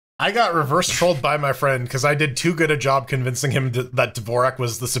I got reverse trolled by my friend because I did too good a job convincing him that Dvorak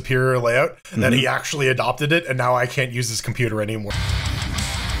was the superior layout that he actually adopted it, and now I can't use his computer anymore.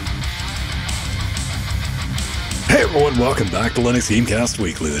 Hey everyone, welcome back to Linux Gamecast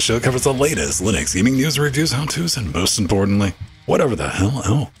Weekly. The show covers the latest Linux gaming news, reviews, how-tos, and most importantly, whatever the hell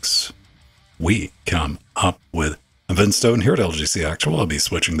else we come up with. I'm Vince Stone here at LGC Actual. I'll be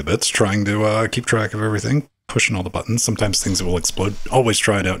switching the bits, trying to keep track of everything, pushing all the buttons. Sometimes things will explode. Always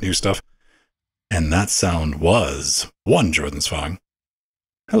trying out new stuff. And that sound was one Jordan Svang.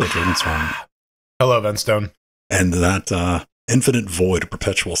 Hello, Jordan Svang. Hello, Vince Stone. And that infinite void of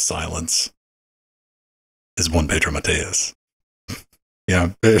perpetual silence is one Pedro Mateus.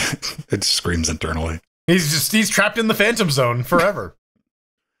 Yeah, it screams internally. He's trapped in the Phantom Zone forever.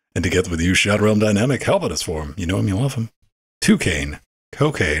 And together with you, Shadow Realm Dynamic, help us for him. You know him, you love him. Toucan,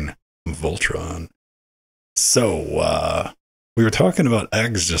 Cocaine, Voltron. So, we were talking about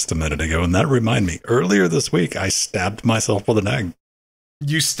eggs just a minute ago, and that reminded me, earlier this week, I stabbed myself with an egg.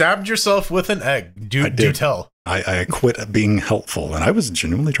 You stabbed yourself with an egg. Do tell. I quit being helpful, and I was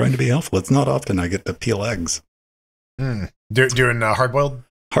genuinely trying to be helpful. It's not often I get to peel eggs. Doing hard-boiled?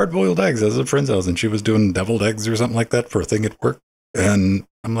 Hard-boiled eggs. I was at a friend's house, and she was doing deviled eggs or something like that for a thing at work. And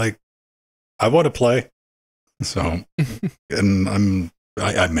I'm like, I want to play. So, and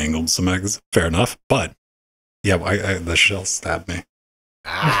I mangled some eggs. Fair enough. But, yeah, the shell stabbed me.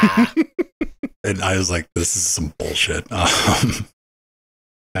 And I was like, this is some bullshit. I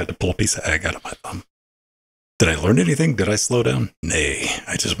had to pull a piece of egg out of my thumb. Did I learn anything? Did I slow down? Nay,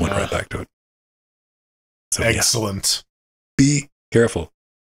 I just went right back to it. So, excellent. Yeah, be careful.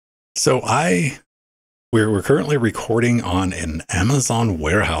 So we're currently recording on an Amazon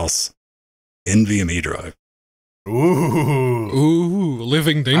warehouse NVMe drive. Ooh,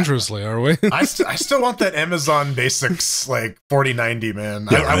 living dangerously, are we? I still want that Amazon Basics like 4090, man.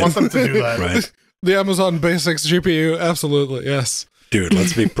 Yeah, I want them to do that. Right. The Amazon Basics GPU, absolutely, yes. Dude,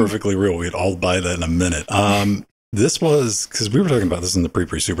 let's be perfectly real. We'd all buy that in a minute. This was, because we were talking about this in the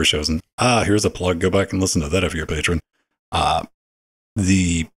pre-super shows, and here's a plug. Go back and listen to that if you're a patron.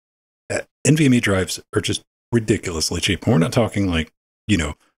 The NVMe drives are just ridiculously cheap. We're not talking like,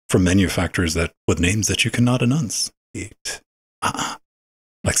 from manufacturers that with names that you cannot enunciate.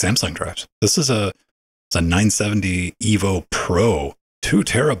 Like Samsung drives. This is a 970 Evo Pro, 2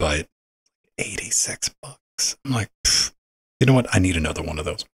 terabyte, $86. I'm like, you know what? I need another one of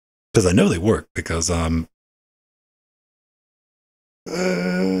those. Because I know they work, because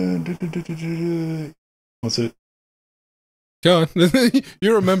what's it? Go on.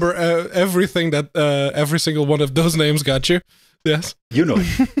 You remember everything that every single one of those names got you. Yes. You know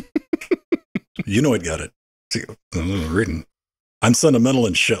it. You know it got it. See, I'm reading. I'm sentimental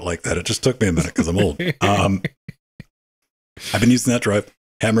and shit like that. It just took me a minute because I'm old. I've been using that drive,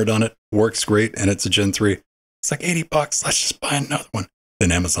 hammered on it, works great, and it's a Gen 3. It's like $80. Let's just buy another one.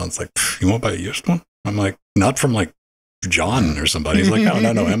 Then Amazon's like, you want to buy a used one? I'm like, not from like John or somebody. He's like,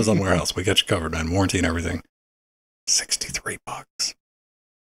 no, Amazon warehouse. We got you covered, man. Warranty and everything. $63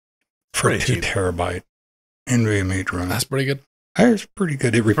 for a 2 terabyte NVMe drive. That's pretty good. That's pretty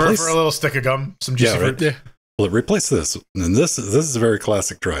good. It replaced for a little stick of gum, some juicy fruit. Yeah. Well, it replaced this, and this is a very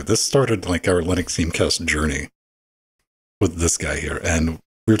classic drive. This started like our Linux Gamecast journey with this guy here, and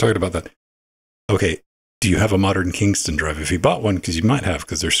we were talking about that. Okay, do you have a modern Kingston drive? If you bought one, because you might have,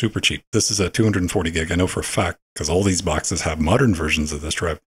 because they're super cheap. This is a 240 gig. I know for a fact, because all these boxes have modern versions of this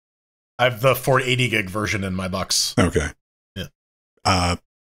drive. I have the 480 gig version in my box. Okay. Yeah.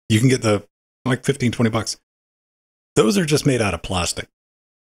 You can get the like $15-20. Those are just made out of plastic.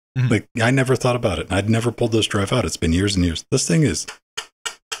 Like, I never thought about it. I'd never pulled this drive out. It's been years and years. This thing is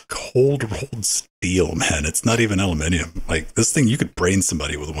cold rolled steel, man. It's not even aluminum. Like, this thing, you could brain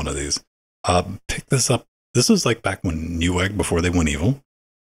somebody with one of these. Pick this up. This was like back when Newegg, before they went evil.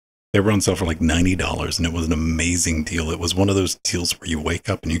 They were on sale for like $90, and it was an amazing deal. It was one of those deals where you wake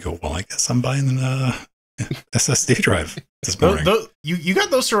up and you go, well, I guess I'm buying an SSD drive this morning. You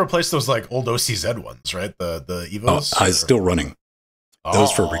got those to replace those like old OCZ ones, right? The Evos? Oh, I was still running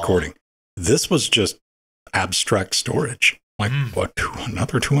those for recording. This was just abstract storage. Like, what,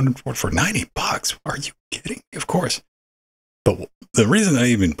 another 240 for $90? Are you kidding? Of course. But the reason I'm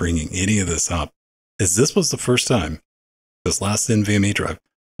even bringing any of this up is this was the first time, this last NVMe drive,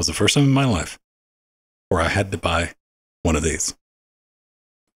 was the first time in my life where I had to buy one of these.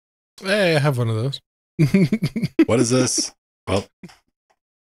 Hey, I have one of those. What is this? Well,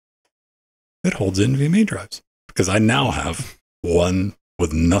 it holds NVMe drives because I now have one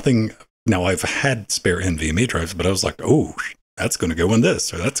with nothing. Now I've had spare NVMe drives, but I was like, oh, that's going to go in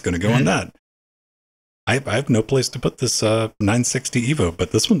this or that's going to go in that. I have no place to put this 960 Evo,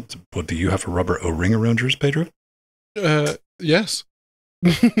 but this one, well, do you have a rubber O-ring around yours, Pedro? Yes.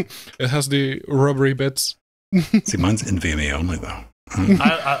 It has the rubbery bits. See, mine's NVMe only, though. I'm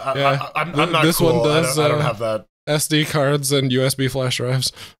not this cool. one does, I don't have that. SD cards and USB flash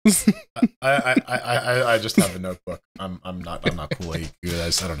drives. I just have a notebook. I'm not cool like you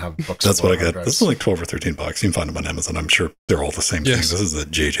guys. I don't have books. That's what I got. This is like $12 or $13. You can find them on Amazon. I'm sure they're all the same thing. This is the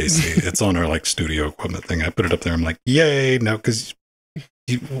JJC. It's on our like studio equipment thing. I put it up there. I'm like, yay! No, because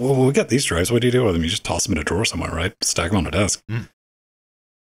well, we got these drives. What do you do with them? You just toss them in a drawer somewhere, right? Stack them on a desk.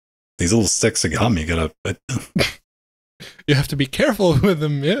 These little sticks that got me. You gotta. You have to be careful with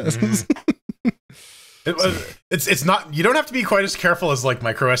them. Yes. It's not, you don't have to be quite as careful as like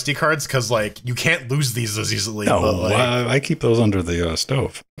micro SD cards because like you can't lose these as easily. No, like, I keep those under the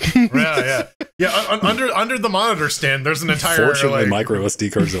stove. Yeah. Under the monitor stand, there's an entire. Fortunately, like, micro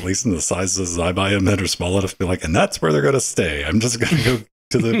SD cards, at least in the sizes I buy them, that are small enough to be like, and that's where they're going to stay. I'm just going to go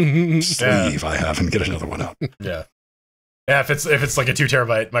to the sleeve I have and get another one out. Yeah. If it's like a 2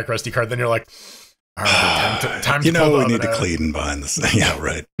 terabyte micro SD card, then you're like, all right, time to you know, pull we need to clean behind this. Yeah,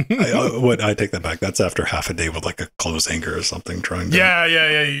 right. I take that back. That's after half a day with like a close anchor or something. Trying to.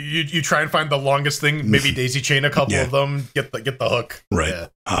 Yeah. You try and find the longest thing. Maybe daisy chain a couple of them. Get the hook. Right. Yeah.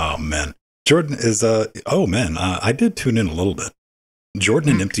 Oh man, Jordan is I did tune in a little bit.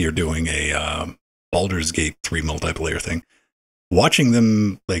 Jordan and Empty are doing a Baldur's Gate 3 multiplayer thing. Watching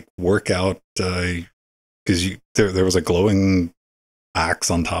them like work out because there was a glowing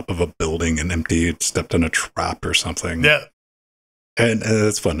axe on top of a building and Empty had stepped in a trap or something. Yeah. And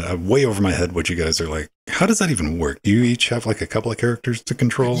it's fun. Way over my head what you guys are like. How does that even work? Do you each have like a couple of characters to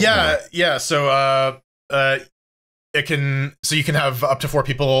control? Yeah. So you can have up to 4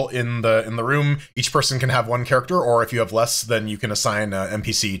 people in the room. Each person can have 1 character, or if you have less, then you can assign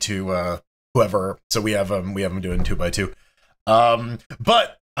NPC to whoever. So we have them doing 2 by 2.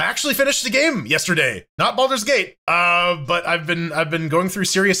 But I actually finished the game yesterday, not Baldur's Gate. But I've been going through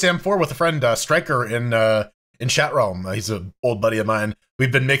Serious Sam 4 with a friend, Striker, in Chat Realm. He's an old buddy of mine.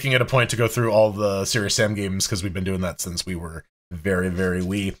 We've been making it a point to go through all the Serious Sam games because we've been doing that since we were very, very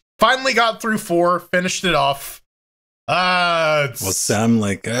wee. Finally got through 4, finished it off. Well, Sam,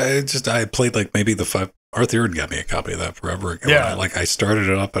 like I played like maybe the 5. Arthur got me a copy of that forever ago. Yeah. I started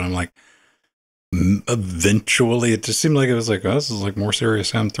it up and I'm like. Eventually, it just seemed like it was like, oh, this is like more Serious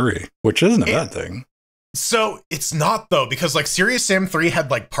Sam 3, which isn't a bad thing. So it's not though, because like Serious Sam 3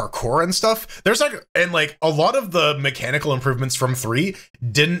 had like parkour and stuff. There's like, and like a lot of the mechanical improvements from 3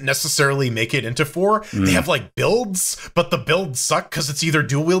 didn't necessarily make it into 4. They have like builds, but the builds suck because it's either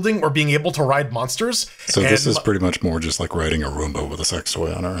dual wielding or being able to ride monsters. So this is pretty much more just like riding a Roomba with a sex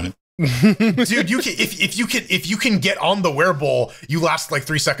toy on it, right? Dude, you can if you can get on the wearable, you last like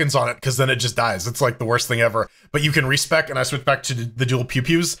 3 seconds on it because then it just dies. It's like the worst thing ever. But you can respec, and I switched back to the dual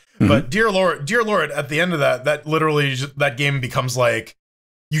pew-pews. But dear lord, at the end of that literally that game becomes like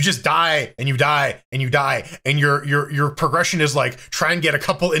you just die and you die and you die, and your progression is like try and get a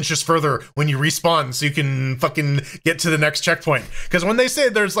couple inches further when you respawn so you can fucking get to the next checkpoint. Because when they say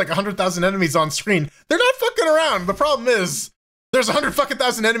there's like 100,000 enemies on screen, they're not fucking around. The problem is there's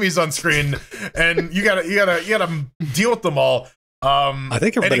 100,000 enemies on screen, and you gotta deal with them all. I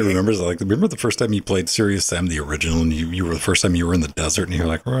think everybody remembers. Like, remember the first time you played Serious Sam, the original, and you were the first time you were in the desert, and you're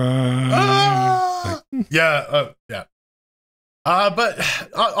like, yeah. But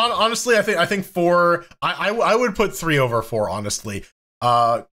honestly, I think 4. I would put 3 over 4. Honestly,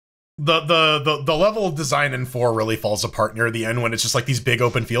 the level of design in 4 really falls apart near the end when it's just like these big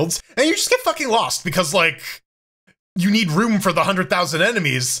open fields, and you just get fucking lost because like. You need room for the 100,000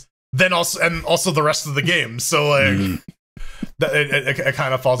 enemies, then also the rest of the game. So like, it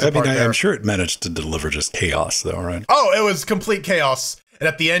kind of falls apart. I mean, I'm sure it managed to deliver just chaos, though, right? Oh, it was complete chaos. And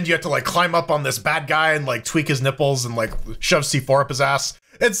at the end, you have to like climb up on this bad guy and like tweak his nipples and like shove C4 up his ass.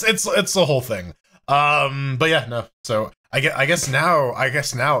 It's the whole thing. But yeah, no. So I guess now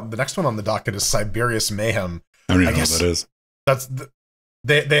the next one on the docket is Siberius Mayhem. I don't even know what that is. That's.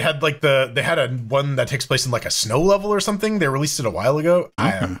 They had like they had a one that takes place in like a snow level or something. They released it a while ago.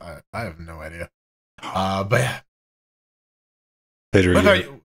 I have no idea. But yeah.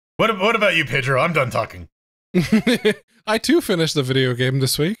 Pedro, what about you, Pedro? I'm done talking. I too finished the video game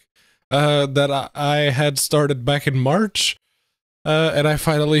this week that I had started back in March, and I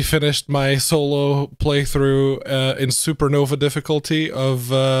finally finished my solo playthrough in Supernova difficulty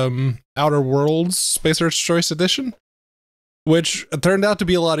of Outer Worlds Spacer's Choice Edition. Which turned out to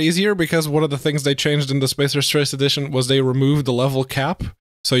be a lot easier because one of the things they changed in the Spacer's Choice Edition was they removed the level cap.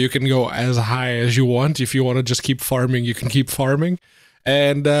 So you can go as high as you want. If you want to just keep farming, you can keep farming.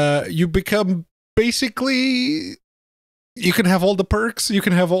 And you become basically, you can have all the perks, you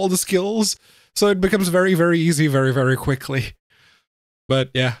can have all the skills, so it becomes very, very easy very, very quickly.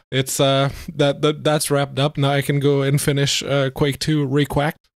 But yeah, it's that's wrapped up. Now I can go and finish Quake 2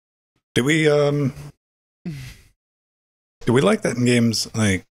 Requacked. Do we like that in games,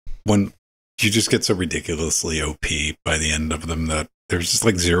 like when you just get so ridiculously OP by the end of them that there's just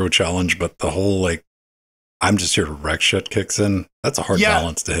like zero challenge, but the whole like I'm just here to wreck shit kicks in? That's a hard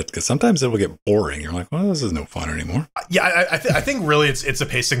balance to hit, because sometimes it will get boring. You're like, well, this is no fun anymore. Yeah, I think really it's a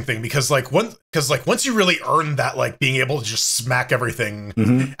pacing thing, because once you really earn that, like being able to just smack everything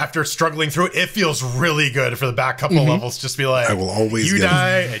after struggling through it, it feels really good for the back couple levels. Just be like, I will always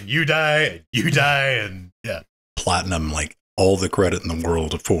die and you die and you die, and yeah, platinum like all the credit in the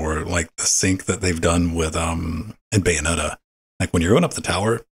world for like the sync that they've done with in Bayonetta. Like when you're going up the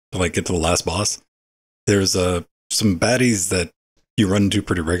tower to like get to the last boss, there's some baddies that you run into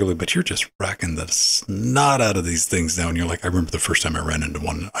pretty regularly, but you're just racking the snot out of these things down. You're like, I remember the first time I ran into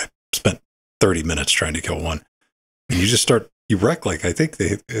one, I spent 30 minutes trying to kill one. And you just you wreck, like, I think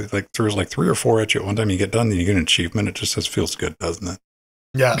like there's like 3 or 4 at you at one time. You get done, then you get an achievement. It just feels good, doesn't it?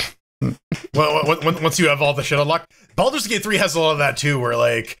 Yeah. Well, once you have all the shit unlocked, Baldur's Gate 3 has a lot of that too, where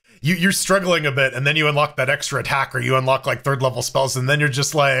like you're struggling a bit, and then you unlock that extra attack, or you unlock like 3rd level spells, and then you're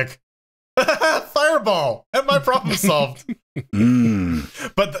just like, fireball, and my problem solved.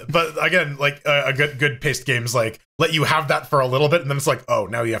 But again, like a good paced games like let you have that for a little bit, and then it's like, oh,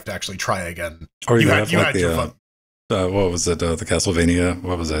 now you have to actually try again. Or you had your fun. What was it? The Castlevania?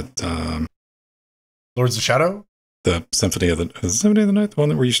 What was it? Lords of Shadow? The Symphony of the Night, the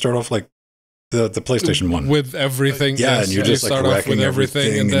one where you start off like the PlayStation one with everything. Yeah, and you're just start like off with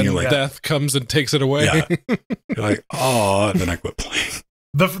everything, and then like, death comes and takes it away. Yeah. You're like, oh, and then I quit playing.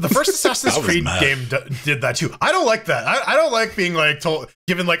 The first Assassin's Creed game did that too. I don't like that. I don't like being like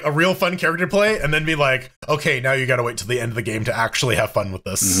given like a real fun character to play, and then be like, okay, now you got to wait till the end of the game to actually have fun with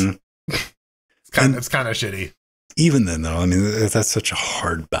this. It's kind of shitty. Even then, though, I mean, that's such a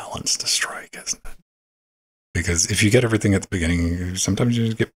hard balance to strike, isn't it? Because if you get everything at the beginning, sometimes you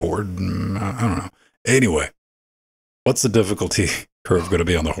just get bored. And, I don't know. Anyway, what's the difficulty curve going to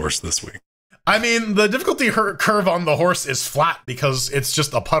be on the horse this week? I mean, the difficulty curve on the horse is flat because it's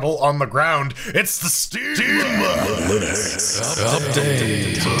just a puddle on the ground. It's the Steam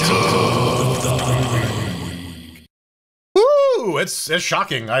update. Woo! It's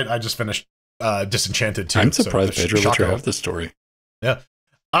shocking. I just finished Disenchanted too. I'm surprised, so Pedro, that you have the story. Yeah.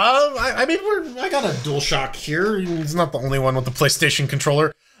 I mean, I got a DualShock here. He's not the only one with the PlayStation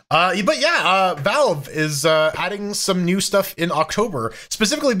controller. But yeah, Valve is adding some new stuff in October,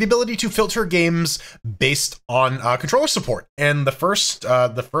 specifically the ability to filter games based on controller support. And the first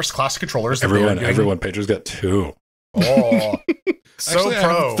class of controllers. Everyone, Pedro's got 2. Oh, so actually,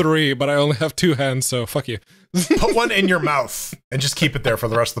 pro. I have 3, but I only have 2 hands, so fuck you. Put one in your mouth and just keep it there for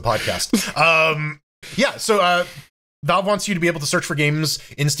the rest of the podcast. Yeah, so Valve wants you to be able to search for games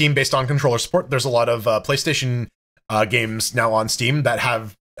in Steam based on controller support. There's a lot of PlayStation games now on Steam that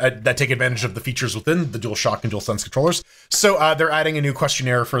have that take advantage of the features within the DualShock and DualSense controllers. So they're adding a new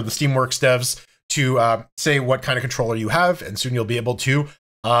questionnaire for the Steamworks devs to say what kind of controller you have, and soon you'll be able to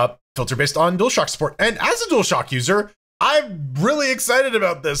filter based on DualShock support. And as a DualShock user, I'm really excited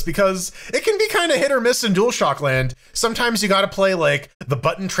about this because it can be kind of hit or miss in DualShock land. Sometimes you got to play like the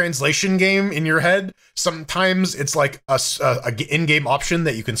button translation game in your head. Sometimes it's like a in-game option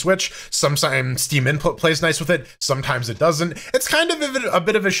that you can switch. Sometimes Steam input plays nice with it. Sometimes it doesn't. It's kind of a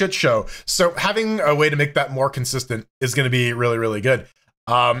bit of a shit show. So having a way to make that more consistent is going to be really, really good.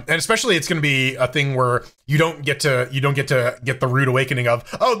 And especially it's going to be a thing where you don't get to get the rude awakening of,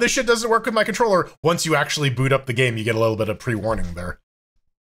 oh, this shit doesn't work with my controller. Once you actually boot up the game, you get a little bit of pre-warning there.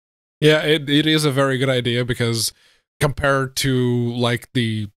 Yeah, it is a very good idea because compared to like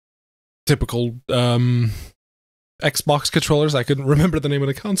the typical Xbox controllers, I couldn't remember the name of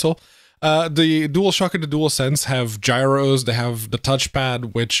the console. The DualShock and the DualSense have gyros, they have the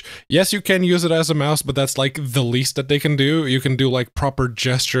touchpad, which, yes, you can use it as a mouse, but that's like the least that they can do. You can do like proper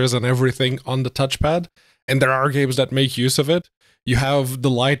gestures and everything on the touchpad, and there are games that make use of it. You have the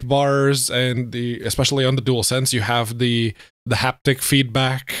light bars, and especially on the DualSense, you have the haptic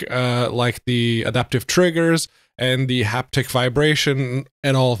feedback, like the adaptive triggers and the haptic vibration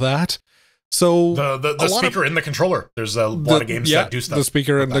and all that. So the speaker in the controller. There's a lot of games that do stuff. The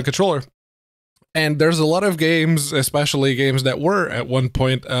speaker in the controller. And there's a lot of games, especially games that were at one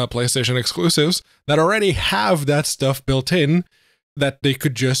point PlayStation exclusives, that already have that stuff built in that they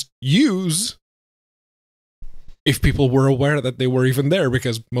could just use if people were aware that they were even there,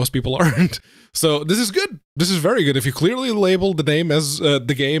 because most people aren't. So this is good. This is very good. If you clearly label the name as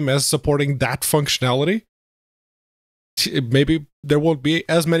the game as supporting that functionality, maybe there won't be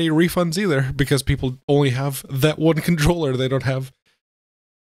as many refunds either, because people only have that one controller. They don't have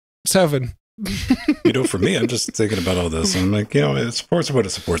 7. For me, I'm just thinking about all this, and I'm like, it supports what it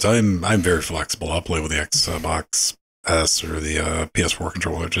supports. I'm very flexible. I'll play with the Xbox S or the PS4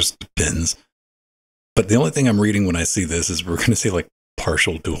 controller. It just depends. But the only thing I'm reading when I see this is we're going to see like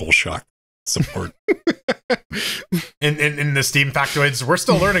partial DualShock support. in the Steam factoids, we're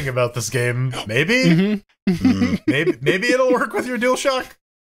still learning about this game. Maybe, maybe it'll work with your DualShock.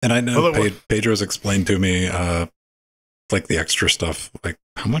 And I know Pedro's explained to me, like the extra stuff. Like,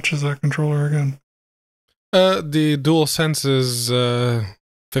 how much is that controller again? The DualSense is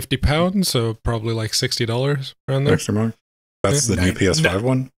 £50, so probably like $60 around there. Extra mark. That's the new PS5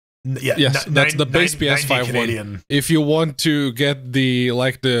 one. Yeah, yes, that's the base PS5 one. If you want to get the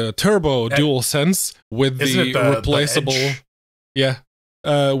turbo DualSense with the replaceable,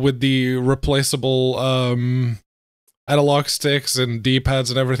 with the replaceable analog sticks and D-pads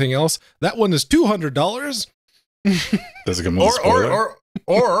and everything else, that one is $200. Does it come with a spoiler?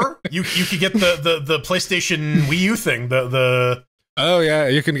 Or you could get the PlayStation Wii U thing. Oh yeah,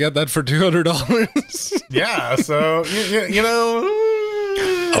 you can get that for $200. Yeah, so you know.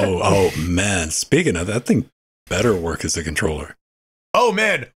 Oh man! Speaking of that thing, better work as a controller. Oh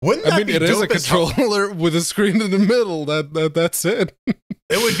man, wouldn't that be dope? It is a controller with a screen in the middle. That's it.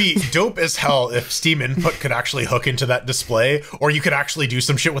 It would be dope as hell if Steam Input could actually hook into that display, or you could actually do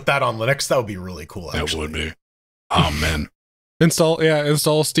some shit with that on Linux. That would be really cool. Actually. That would be. Oh man.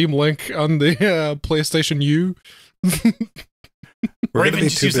 Install Steam Link on the PlayStation U. Or even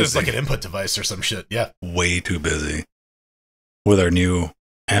just use it as like an input device or some shit. Yeah. Way too busy with our new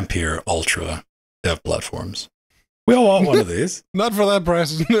Ampere Ultra dev platforms. We all want one of these. Not for that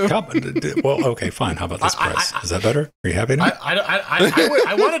price. No. Well, okay, fine. How about this price? Is that better? Are you happy now?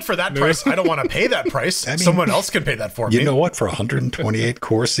 I want it for that price. I don't want to pay that price. I mean, someone else can pay that for me. You know what? For 128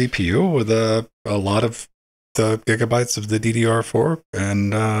 core CPU with a lot of the gigabytes of the DDR4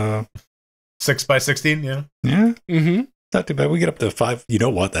 and 6x16, yeah. Yeah. Mm-hmm. Not too bad. We get up to 5. You know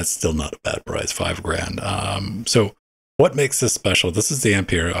what? That's still not a bad price. $5,000. So what makes this special? This is the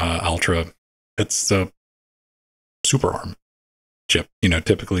Ampere Ultra. It's a super ARM chip.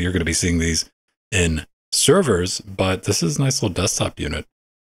 Typically you're going to be seeing these in servers, but this is a nice little desktop unit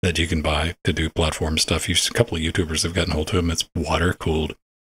that you can buy to do platform stuff. A couple of YouTubers have gotten hold of them. It's water cooled.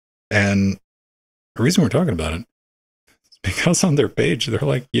 And the reason we're talking about it is because on their page, they're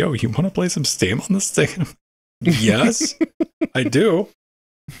like, yo, you want to play some Steam on this thing? Yes, I do.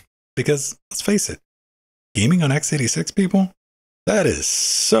 Because let's face it, gaming on x86, people, that is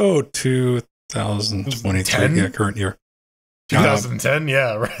so 2023, current year. 2010,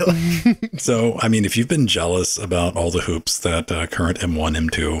 yeah, right. So, I mean, if you've been jealous about all the hoops that current M1,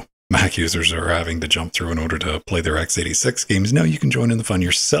 M2 Mac users are having to jump through in order to play their x86 games, now you can join in the fun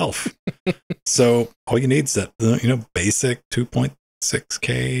yourself. So all you need is that, basic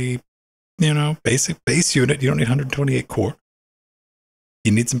 2.6K, basic base unit. You don't need 128 core.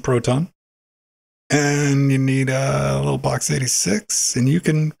 You need some Proton. And you need a little box 86, and you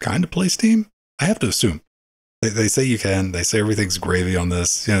can kind of play Steam. I have to assume. They say you can. They say everything's gravy on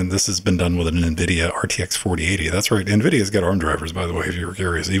this. And this has been done with an NVIDIA RTX 4080. That's right. NVIDIA's got ARM drivers, by the way, if you were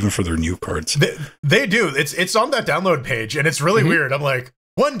curious, even for their new cards. They do. It's on that download page, and it's really weird. I'm like,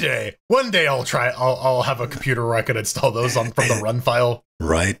 one day I'll have a computer where I could install those from the run file.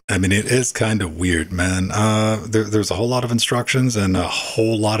 Right. I mean, it is kind of weird, man. There's a whole lot of instructions and a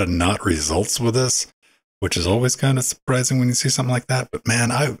whole lot of not results with this, which is always kind of surprising when you see something like that. But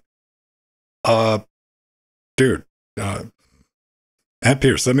man, dude,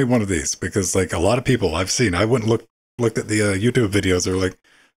 Ampere, send me one of these, because like a lot of people I've seen, I went and looked at the YouTube videos. They're like,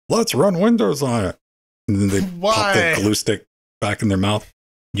 let's run Windows on it. And then they pop the glue stick back in their mouth.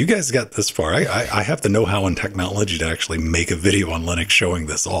 You guys got this far. I have the know-how and technology to actually make a video on Linux showing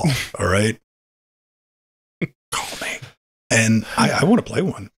this off. All right. Call me. And I want to play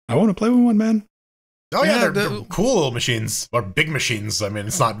one. I want to play with one, man. Oh yeah, they're cool little machines, or big machines. I mean,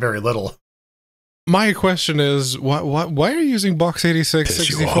 it's not very little. My question is, why are you using box 86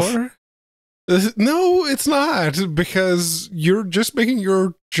 64? No, it's not, because you're just making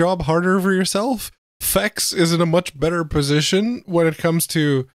your job harder for yourself. Fex is in a much better position when it comes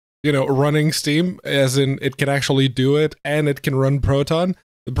to, running Steam, as in it can actually do it and it can run Proton.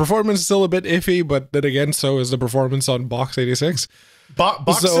 The performance is still a bit iffy, but then again, so is the performance on box 86.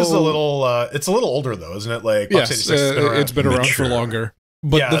 Box is a little, it's a little older though, isn't it? Like, box 86 it's been around for longer.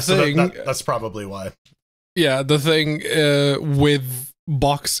 But yeah, the thing, that's probably why. Yeah, the thing with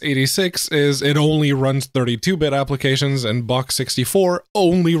Box 86 is it only runs 32-bit applications, and Box 64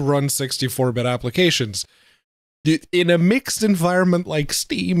 only runs 64-bit applications. In a mixed environment like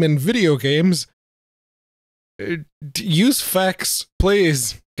Steam and video games, use FAQs,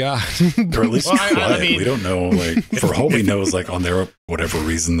 please. God. Or at least try it. We don't know, like, for all we know is, like, on their, whatever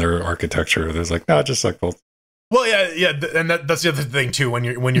reason, their architecture, there's like, no, just like both. Well, yeah, and that's the other thing too. When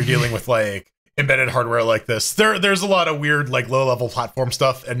you're dealing with like embedded hardware like this, there's a lot of weird like low level platform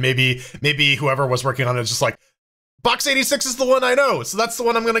stuff, and maybe whoever was working on it is just like, Box 86 is the one I know, so that's the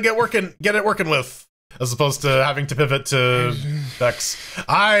one I'm gonna get it working with, as opposed to having to pivot to Vex.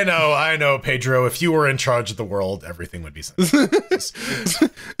 I know, Pedro. If you were in charge of the world, everything would be sensible.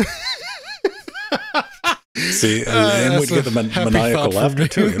 See, and we'd get the maniacal laughter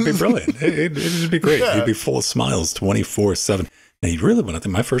too. It'd be brilliant. It'd just be great. Yeah. You'd be full of smiles 24/7. Now, you really want to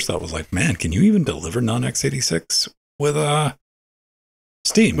think, my first thought was like, man, can you even deliver non-x86 with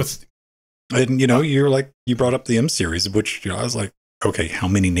Steam? And, you know, you're like, you brought up the M series, which, you know, I was like, okay, how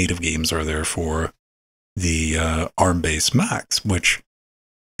many native games are there for the ARM-based Macs? Which,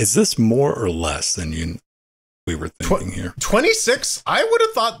 is this more or less than we were thinking here? 26? I would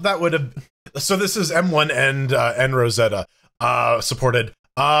have thought that would have... So this is M1 and Rosetta supported.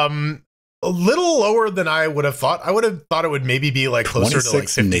 A little lower than I would have thought. I would have thought it would maybe be like closer to like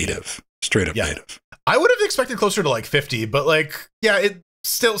 50. Native, straight up native. I would have expected closer to like 50, but like, yeah, it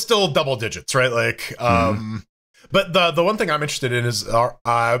still double digits, right? Like, but the one thing I'm interested in is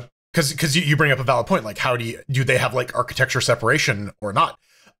because you bring up a valid point, like how do they have like architecture separation or not?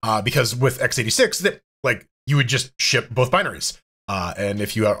 Because with x86, like you would just ship both binaries. And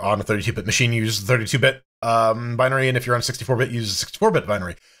if you are on a 32-bit machine, you use the 32-bit binary, and if you're on a 64-bit, you use a 64-bit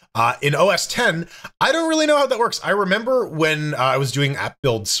binary. In OS 10, I don't really know how that works. I remember when I was doing app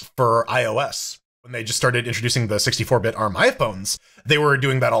builds for iOS, when they just started introducing the 64-bit ARM iPhones, they were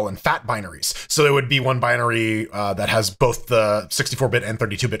doing that all in fat binaries. So there would be one binary that has both the 64-bit and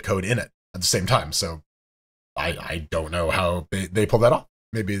 32-bit code in it at the same time. So I don't know how they pull that off.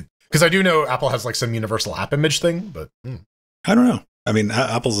 Maybe because I do know Apple has like some universal app image thing, but I don't know. I mean,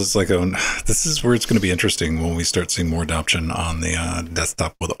 Apple's is like, this is where it's going to be interesting when we start seeing more adoption on the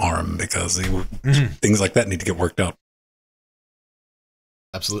desktop with ARM, because things like that need to get worked out.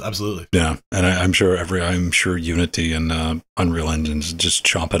 Absolutely. Yeah, and I'm sure Unity and Unreal Engine's just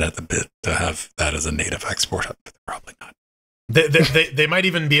chomping at the bit to have that as a native export. But they're probably not. They might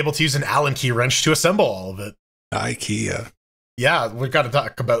even be able to use an Allen key wrench to assemble all of it. IKEA. Yeah, we've got to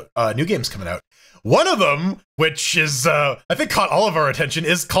talk about new games coming out. One of them, which is, I think caught all of our attention,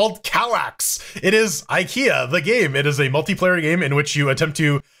 is called KallaX. It is IKEA, the game. It is a multiplayer game in which you attempt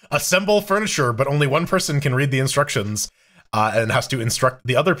to assemble furniture, but only one person can read the instructions and has to instruct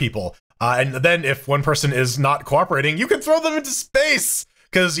the other people. And then if one person is not cooperating, you can throw them into space.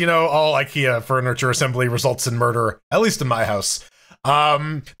 Because, you know, all IKEA furniture assembly results in murder, at least in my house.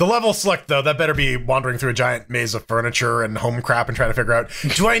 The level select, though, that better be wandering through a giant maze of furniture and home crap and trying to figure out,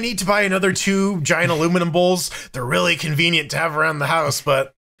 do I need to buy another 2 giant aluminum bowls? They're really convenient to have around the house,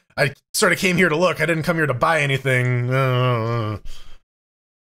 but I sort of came here to look. I didn't come here to buy anything. I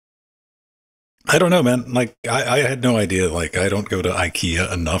don't know, man. Like, I had no idea. Like, I don't go to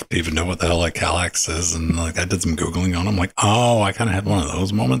IKEA enough to even know what the hell like KallaX is. And like, I did some Googling on them. Like, oh, I kind of had one of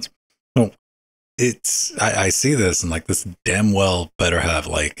those moments. No. I see this and like, this damn well better have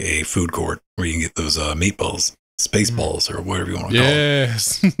like a food court where you can get those meatballs, space balls, or whatever you want to call them.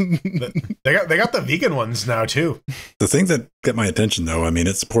 Yes. they got the vegan ones now too. The thing that got my attention though, I mean,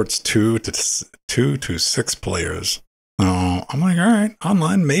 it supports 2 to 6 players. Oh, I'm like, all right,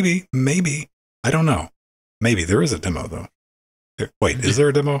 online, maybe. I don't know. Maybe there is a demo though. Wait, is there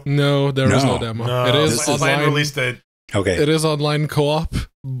a demo? No, there is no demo. No, it is online release date. Okay. It is online co-op,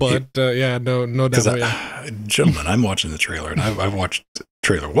 but yeah, no demo yet. Gentlemen, I'm watching the trailer, and I've watched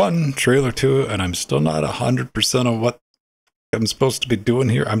trailer 1, trailer 2, and I'm still not 100% on what I'm supposed to be doing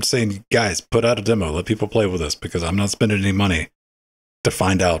here. I'm saying, guys, put out a demo. Let people play with this, because I'm not spending any money to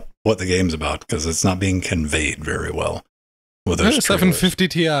find out what the game's about, because it's not being conveyed very well with those 750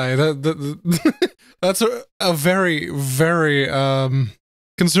 Ti. That's a very, very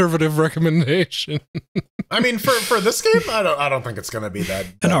conservative recommendation. I mean, for this game, I don't think it's going to be that.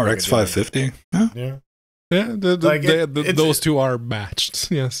 An RX 550. Yeah. Yeah, those two are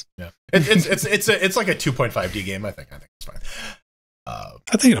matched. Yes. Yeah. It's like a 2.5D game. I think it's fine.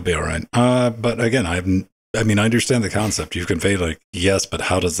 I think it'll be all right. But again, I understand the concept. You convey like, yes, but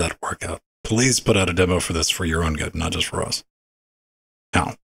how does that work out? Please put out a demo for this for your own good, not just for us.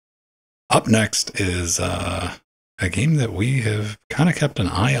 Now, up next is a game that we have kind of kept an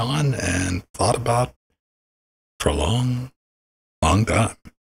eye on and thought about for a long, long time.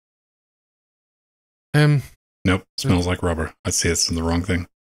 Nope, smells like rubber. I see it's in the wrong thing.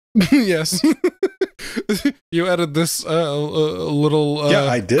 Yes. You added this little yeah,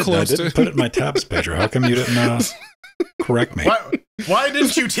 I did. I didn't put it in my tabs, Pedro. How come you didn't correct me? Why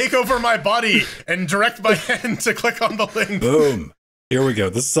didn't you take over my body and direct my hand to click on the link? Boom. Here we go.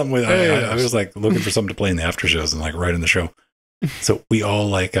 This is something I was like looking for something to play in the after shows and like right in the show. So we all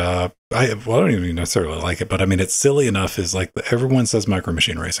like, I don't even necessarily like it, but I mean, it's silly enough is like everyone says Micro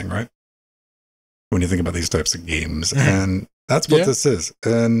Machine Racing, right? When you think about these types of games, and that's what this is.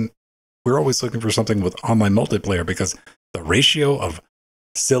 And we're always looking for something with online multiplayer because the ratio of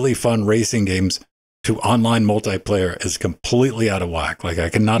silly, fun racing games to online multiplayer is completely out of whack. Like I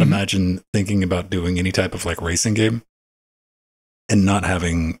cannot imagine thinking about doing any type of like racing game and not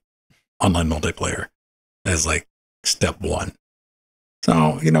having online multiplayer as like step one.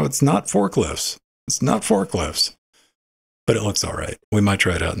 So, you know, it's not forklifts. It's not forklifts, but it looks all right. We might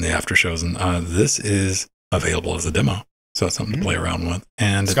try it out in the after shows. And this is available as a demo. So it's something to play around with.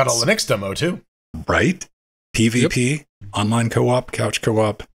 And it's got a Linux demo too. Right? PvP, online co-op, couch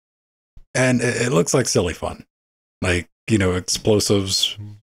co-op. And it looks like silly fun. Like, you know, explosives.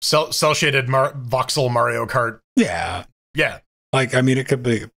 Cell-shaded voxel Mario Kart. Yeah. Yeah. Like, I mean, it could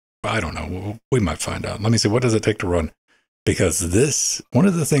be, I don't know. We might find out. Let me see. What does it take to run? Because this, one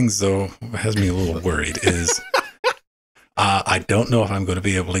of the things, though, has me a little worried is I don't know if I'm going to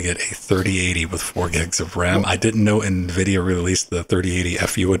be able to get a 3080 with 4 gigs of RAM. I didn't know NVIDIA released the 3080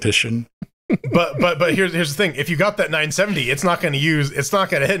 FU edition. But here's the thing. If you got that 970, it's not going to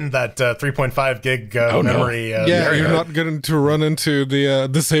hit in that 3.5 gig memory. Yeah, you're not going to run into the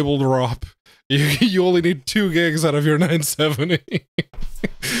disabled ROP. You only need 2 gigs out of your 970.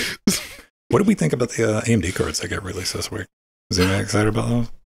 What do we think about the AMD cards that get released this week? Is anyone excited about those?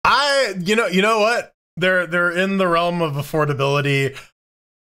 You know what? They're in the realm of affordability.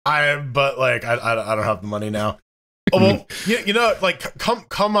 But I don't have the money now. Oh, well, you know, like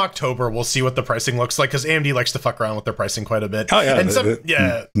come October, we'll see what the pricing looks like because AMD likes to fuck around with their pricing quite a bit. Oh yeah,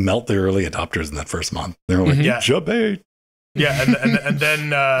 and melt the early adopters in that first month. They're like, jabate. Yeah, and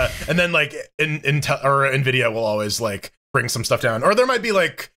then like Intel or NVIDIA will always like bring some stuff down, or there might be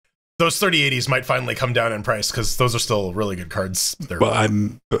like those 3080s might finally come down in price because those are still really good cards. Well, I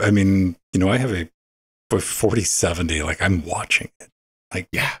mean, you know, I have a 4070. Like I'm watching it, like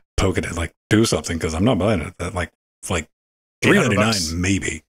poking it, like do something because I'm not buying it. That like $399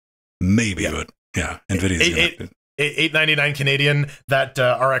 maybe, but yeah, NVIDIA's $899 Canadian. That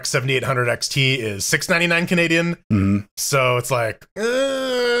RX 7800 XT is $699 Canadian. So it's like,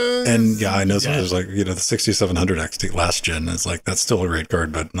 and yeah, I know there's like, you know, the 6700 XT last gen is like that's still a great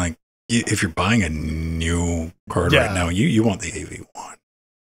card, but like if you're buying a new card right now, you want the AV1.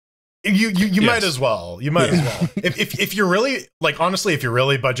 You might as well. You might as well. If you're really like honestly, if you're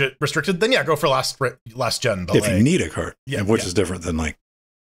really budget restricted, then yeah, go for last gen. But if you need a card, which is different than like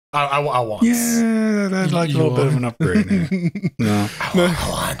I want. Yeah, that's like a little bit of an upgrade. No,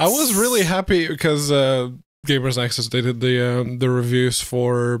 I was really happy because Gamers Nexus they did the reviews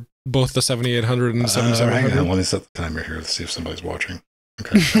for both the 7800 and the 7700. Hang on, let me set the timer here to see if somebody's watching.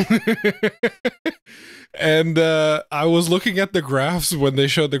 Okay. And I was looking at the graphs when they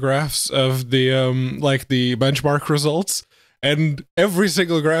showed the graphs of the like the benchmark results, and every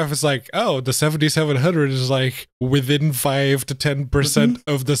single graph is like, oh, the 7700 is like within 5 to 10%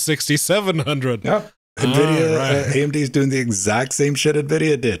 of the 6700. Yeah, NVIDIA, AMD's doing the exact same shit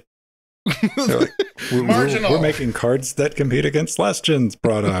NVIDIA did. Like, we're making cards that compete against last gen's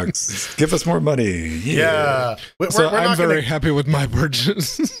products. Give us more money. Yeah. So I'm very happy with my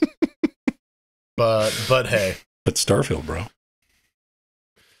purchase. But hey. But Starfield, bro.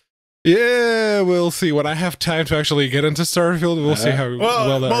 Yeah, we'll see. When I have time to actually get into Starfield, we'll see how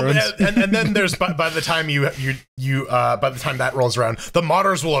well that runs. And then there's by the time by the time that rolls around, the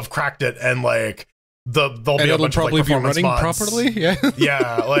modders will have cracked it and like they'll be a bunch of like performance be running mods. Properly. Yeah.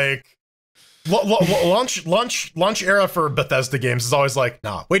 Yeah, like launch era for Bethesda games is always like,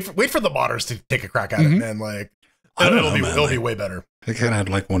 nah, wait for the modders to take a crack at it, man. Like it'll be way better. I kind of had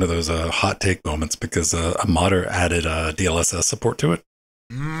like one of those hot take moments because a modder added DLSS support to it.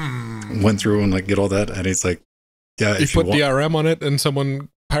 Went through and like get all that, and he's like, "Yeah, if you put DRM on it, and someone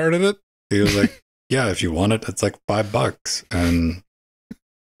pirated it." He was like, "Yeah, if you want it, it's like $5." And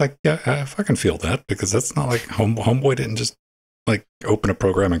like, yeah, I fucking feel that because that's not like Homeboy didn't just like open a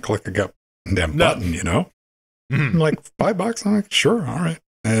program and click a goddamn button, you know? I'm like $5. I'm like, sure, all right.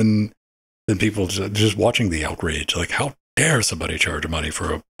 And then people just watching the outrage, like, how dare somebody charge money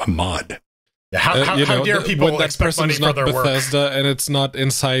for a mod? Yeah, how dare people when that expect money person's for not their work? Bethesda and it's not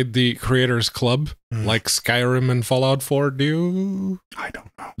inside the creators club like Skyrim and Fallout 4 do? I don't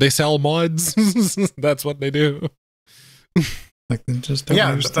know. They sell mods. That's what they do. Like they just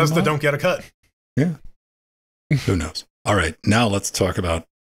don't Bethesda don't get a cut. Yeah. Who knows? All right, now let's talk about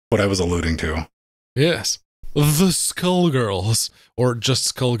what I was alluding to. Yes. The Skullgirls, or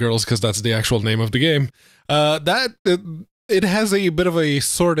just Skullgirls because that's the actual name of the game. It has a bit of a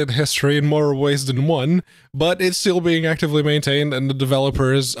sordid history in more ways than one, but it's still being actively maintained, and the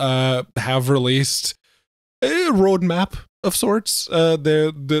developers have released a roadmap of sorts.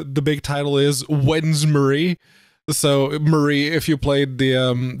 The big title is When's Marie? So Marie, if you played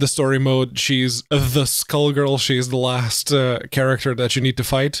the story mode, she's the Skullgirl. She's the last character that you need to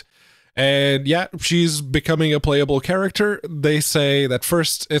fight. And yeah, she's becoming a playable character. They say that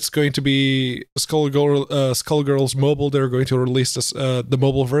first it's going to be Skullgirls mobile. They're going to release this, the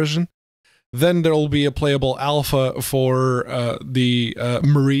mobile version. Then there will be a playable alpha for the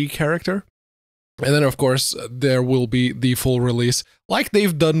Marie character. And then, of course, there will be the full release, like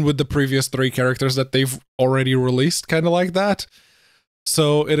they've done with the previous 3 characters that they've already released, kind of like that.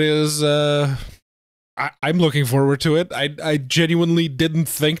 So it is... I'm looking forward to it. I genuinely didn't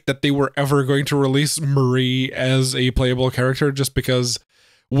think that they were ever going to release Marie as a playable character, just because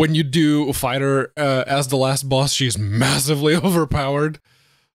when you do fight her as the last boss, she's massively overpowered.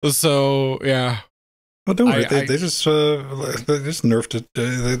 So, yeah. Well, don't worry. They just nerfed it.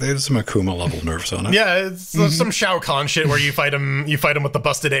 They did some Akuma level nerfs on it. Yeah, it's some Shao Kahn shit where you fight him with the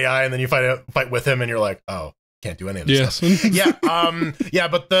busted AI, and then you fight with him, and you're like, oh. Can't do any of this stuff. Yeah,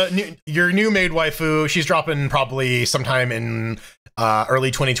 but your new maid waifu, she's dropping probably sometime in early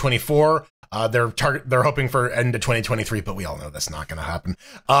 2024. They're hoping for end of 2023, but we all know that's not going to happen.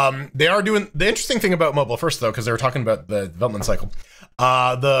 They are doing the interesting thing about mobile first though, because they were talking about the development cycle.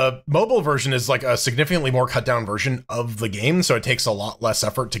 The mobile version is like a significantly more cut down version of the game, so it takes a lot less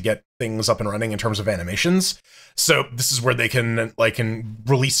effort to get things up and running in terms of animations. So this is where they can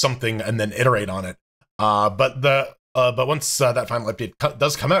release something and then iterate on it. But once that final update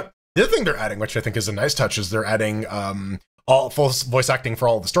does come out, the other thing they're adding, which I think is a nice touch, is they're adding all full voice acting for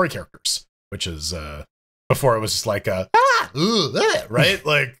all the story characters, which is before it was just like right,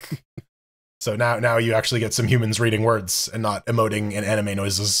 like. So now you actually get some humans reading words and not emoting and anime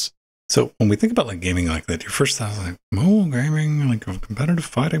noises. So when we think about like gaming like that, your first thought is like mobile gaming, like competitive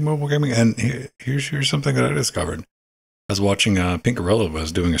fighting mobile gaming, and here's something that I discovered. I was watching Pink Gorilla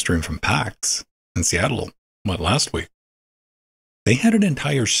was doing a stream from PAX in Seattle, last week. They had an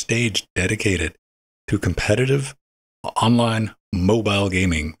entire stage dedicated to competitive online mobile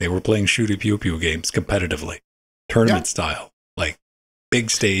gaming. They were playing shooty pew pew games competitively, tournament style, like big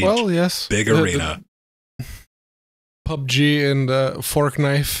stage, big arena. PUBG and Fork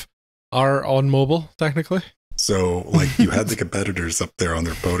Knife are on mobile, technically. So, like, you had the competitors up there on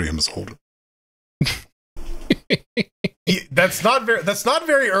their podiums holding. That's not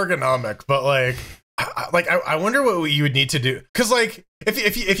very ergonomic, but I wonder what you would need to do, because like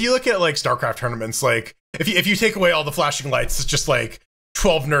if you look at like StarCraft tournaments, like if you take away all the flashing lights, it's just like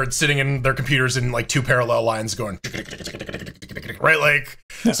 12 nerds sitting in their computers in like 2 parallel lines going right, like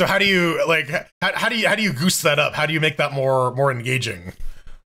so how do you how do you goose that up? How do you make that more engaging?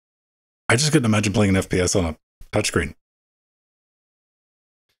 I just couldn't imagine playing an FPS on a touchscreen.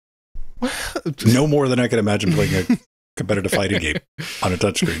 No more than I could imagine playing a competitive fighting game on a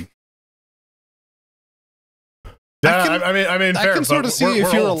touchscreen. I can sort of see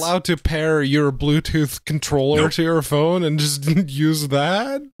if you're allowed to pair your Bluetooth controller to your phone and just use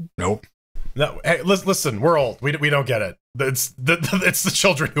that. Nope. No. Hey, listen, we're old. We don't get it. It's the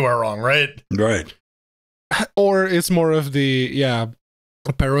children who are wrong, right? Right. Or it's more of the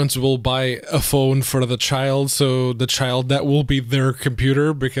parents will buy a phone for the child, so the child, that will be their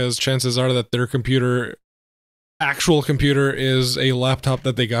computer, because chances are that their actual computer is a laptop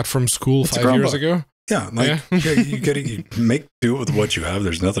that they got from school 5 years ago. Yeah, you make do with what you have.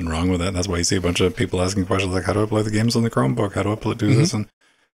 There's nothing wrong with that. That's why you see a bunch of people asking questions like, how do I play the games on the Chromebook? How do I do this? And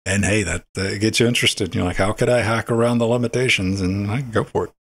hey, that gets you interested. You're like, how could I hack around the limitations? And I can go for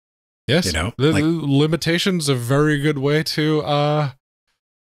it. Yes, the limitations a very good way to...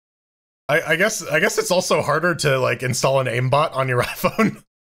 I guess it's also harder to like install an aimbot on your iPhone.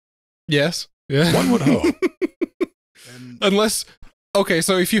 Yes. Yeah. One would hope. Unless, okay,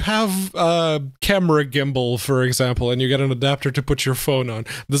 so if you have camera gimbal, for example, and you get an adapter to put your phone on,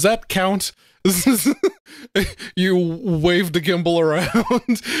 does that count? You wave the gimbal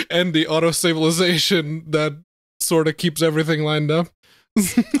around and the auto stabilization that sort of keeps everything lined up.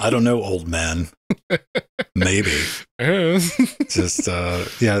 I don't know, old man. Maybe. Just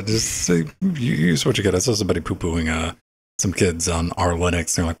say, you use what you get. I saw somebody poo-pooing some kids on our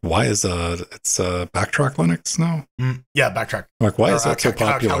Linux. They're like, why is it's Backtrack Linux now? Yeah, Backtrack. I'm like, why is that so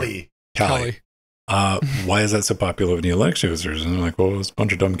popular? Kali. Why is that so popular with new Linux users? And they're like, well, it's a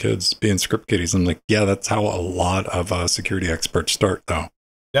bunch of dumb kids being script kiddies. I'm like, yeah, that's how a lot of security experts start, though.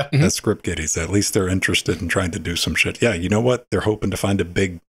 Yeah. As script kiddies. At least they're interested in trying to do some shit. Yeah, you know what? They're hoping to find a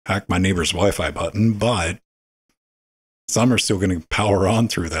big hack my neighbor's Wi-Fi button, but some are still going to power on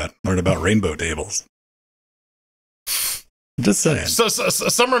through that, learn about rainbow tables. Just saying. So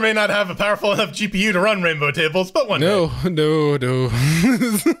Summer may not have a powerful enough GPU to run rainbow tables, but one No.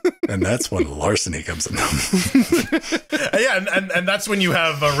 And that's when larceny comes in. Yeah, and that's when you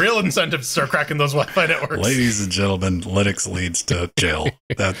have a real incentive to start cracking those Wi-Fi networks. Ladies and gentlemen, Linux leads to jail.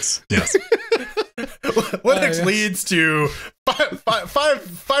 That's, yes. Linux leads to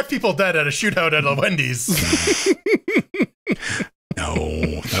five people dead at a shootout at a Wendy's. No,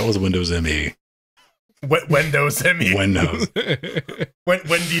 that was Windows ME. Windows ME. Windows.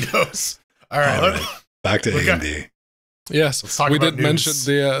 Wendydos. All right. Back to AMD. Yes, we did mention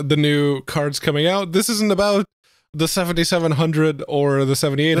the new cards coming out. This isn't about the 7700 or the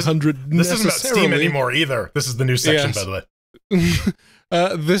 7800. This isn't about Steam anymore either. This is the new section, by the way.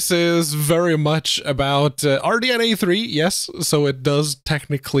 This is very much about RDNA 3, yes. So it does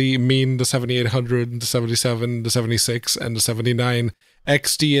technically mean the 7800, the 77, the 76, and the 79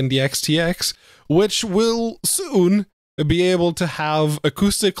 XT and the XTX, which will soon be able to have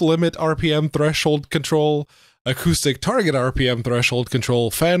acoustic limit RPM threshold control, acoustic target RPM threshold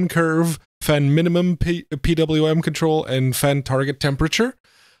control, fan curve, fan minimum PWM control, and fan target temperature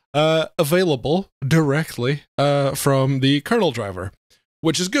available directly from the kernel driver,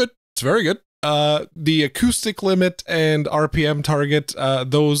 which is good. It's very good. The acoustic limit and RPM target,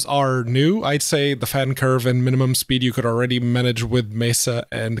 those are new. I'd say the fan curve and minimum speed you could already manage with Mesa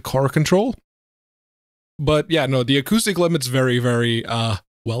and core control. But yeah, no, the acoustic limit's very, very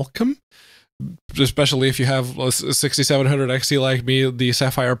welcome. Especially if you have a 6700 XT like me, the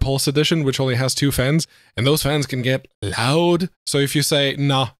Sapphire Pulse Edition, which only has 2 fans, and those fans can get loud. So if you say,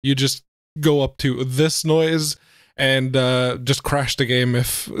 nah, you just go up to this noise and just crash the game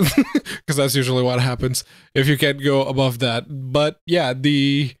if because that's usually what happens if you can't go above that. But yeah,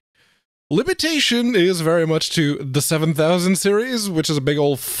 the limitation is very much to the 7000 series, which is a big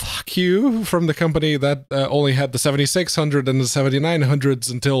old fuck you from the company that only had the 7600 and the 7900s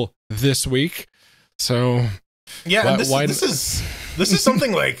until this week. So yeah, this is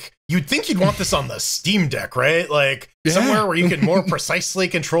something like you'd think you'd want this on the Steam Deck, right? Like somewhere where you can more precisely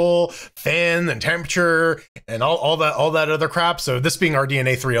control fan and temperature and all that other crap. So this being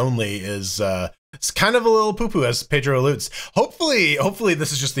RDNA 3 only is it's kind of a little poo-poo, as Pedro alludes. Hopefully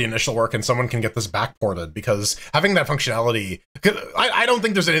this is just the initial work and someone can get this backported, because having that functionality, I don't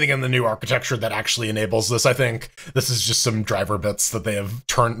think there's anything in the new architecture that actually enables this. I think this is just some driver bits that they have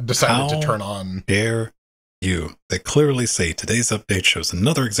decided to turn on. Dare you? They clearly say today's update shows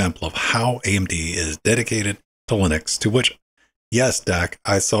another example of how AMD is dedicated to Linux, to which, yes, Dak,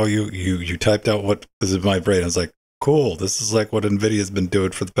 I saw you typed out what is in my brain. I was like, cool, this is like what NVIDIA's been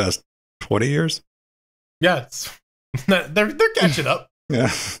doing for the past 20 years. Yeah, they're catching up.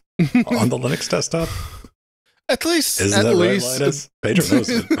 Yeah, on the Linux desktop. At least, isn't that right, Linus? Pedro knows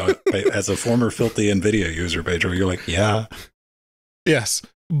it. As a former filthy NVIDIA user, Pedro, you're like, yeah. Yes,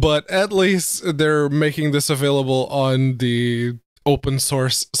 but at least they're making this available on the open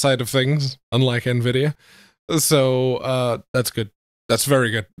source side of things, unlike NVIDIA. So that's good. That's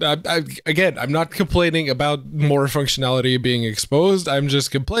very good. Again, I'm not complaining about more functionality being exposed. I'm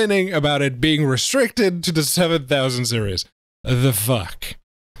just complaining about it being restricted to the 7000 series. The fuck?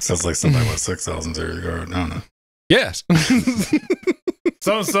 Sounds like somebody with 6000 series. No. Yes.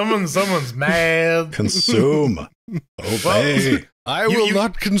 Someone's mad. Consume. Obey. Well, I will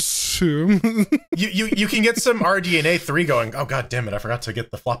not consume. You can get some RDNA 3 going. Oh, god damn it. I forgot to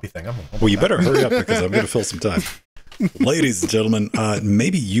get the floppy thing. Well, you better hurry up, because I'm going to fill some time. Ladies and gentlemen,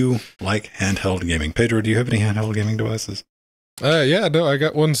 maybe you like handheld gaming. Pedro, do you have any handheld gaming devices? Yeah, no, I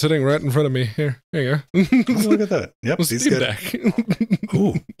got one sitting right in front of me. Here you go. Look at that. Yep, these Deck.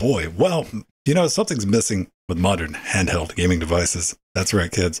 Oh, boy. Well, something's missing with modern handheld gaming devices. That's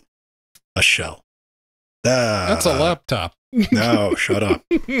right, kids. A shell. That's a laptop. No, shut up.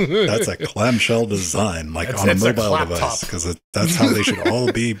 That's a clamshell design, like on a mobile device, because that's how they should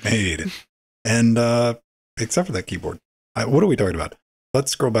all be made. And except for that keyboard. What are we talking about?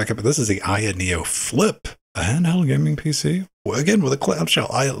 Let's scroll back up. This is the Neo Flip, a handheld gaming PC. Well, again, with a clamshell.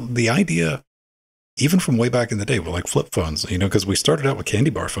 The idea even from way back in the day with like flip phones, you know, because we started out with candy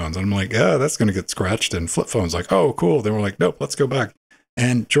bar phones. And I'm like, yeah, that's going to get scratched. And flip phones, like, oh, cool. Then we're like, nope, let's go back.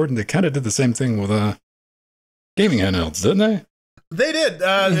 And Jordan, they kind of did the same thing with gaming handhelds, didn't they? They did.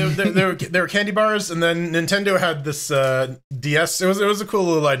 There were candy bars, and then Nintendo had this DS. It was a cool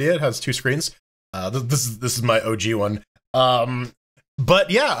little idea. It has 2 screens. This is my OG one.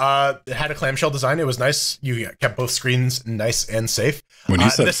 But yeah, it had a clamshell design. It was nice. You kept both screens nice and safe. When you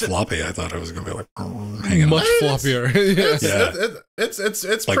said floppy, I thought it was going to be like hanging much floppier.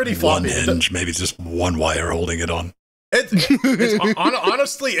 It's like pretty floppy. One hinge, maybe just one wire holding it on.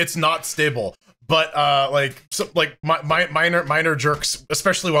 Honestly, it's not stable. But minor jerks,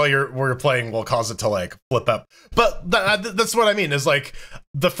 especially while you're playing, will cause it to like flip up. But that's what I mean. Is like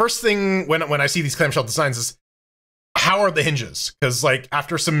the first thing when I see these clamshell designs is, how are the hinges? Because like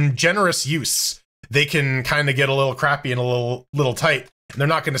after some generous use, they can kind of get a little crappy and a little tight. And they're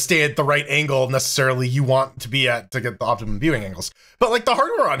not going to stay at the right angle necessarily you want to be at to get the optimum viewing angles. But like the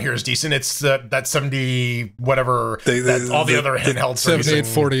hardware on here is decent. It's that 70 whatever all the other handhelds are using.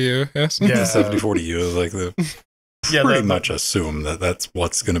 7840U, yes. Yeah, the 7040U is like the pretty much assume that that's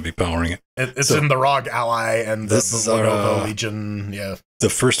what's going to be powering it. It's in the ROG Ally and the Lenovo Legion. Yeah. The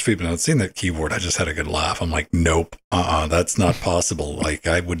first feedback, I'd seen that keyboard, I just had a good laugh. I'm like, nope, that's not possible. Like,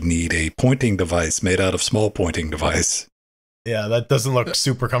 I would need a pointing device made out of small pointing device. Yeah, that doesn't look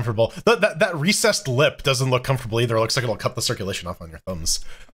super comfortable. That recessed lip doesn't look comfortable either. It looks like it'll cut the circulation off on your thumbs.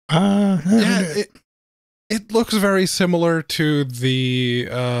 Yeah, it looks very similar to the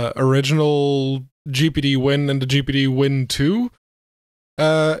original GPD Win and the GPD Win 2.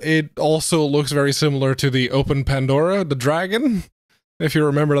 It also looks very similar to the Open Pandora, the Dragon, if you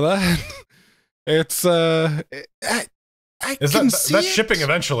remember that. It's that's shipping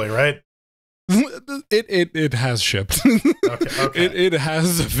eventually, right? It has shipped. Okay. It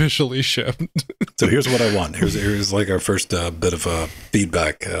has officially shipped. So here's what I want. Here's like our first bit of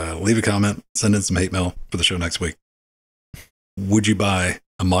feedback. Leave a comment, send in some hate mail for the show next week. Would you buy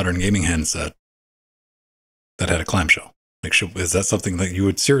a modern gaming handset that had a clamshell? Like, is that something that you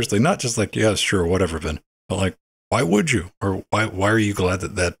would seriously, not just like, yeah, sure, whatever, but like, why would you? Or why are you glad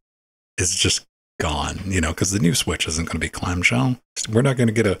that is just gone? You know, because the new Switch isn't going to be clamshell. We're not going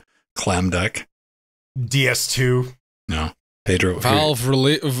to get a clam deck. DS2. No. Pedro. Valve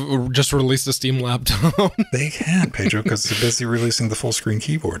just released a Steam laptop. They can't, Pedro, because they're busy releasing the full screen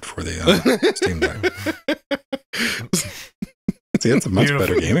keyboard for the Steam Deck. See, that's a much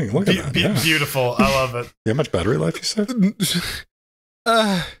better gaming. Look at that. Beautiful. I love it. You have much battery life, you said?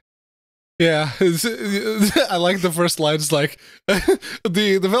 Yeah. I like the first line. It's like,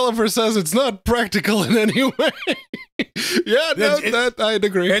 the developer says it's not practical in any way. Yeah, that I'd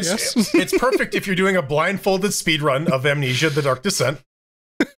agree. It's perfect if you're doing a blindfolded speedrun of Amnesia: The Dark Descent.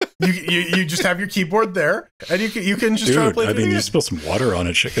 You just have your keyboard there, and you can just try to play. I mean, you spill some water on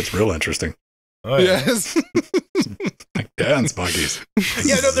it, shit gets real interesting. Oh, yeah. Yes. Like dance buggies.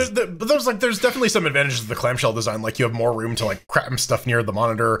 Yeah, no, there's definitely some advantages to the clamshell design. Like you have more room to like cram stuff near the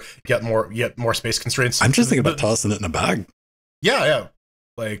monitor. You get more space constraints. I'm just thinking about tossing it in a bag. Yeah.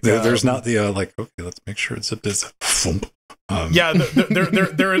 Like there's not the like. Okay, let's make sure it's this. Yeah,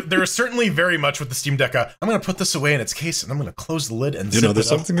 there is certainly very much with the Steam Deck. I'm going to put this away in its case, and I'm going to close the lid and there's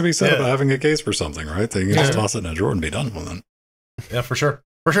something to be said about having a case for something, right? They can just toss it in a drawer and be done with it. Yeah, for sure.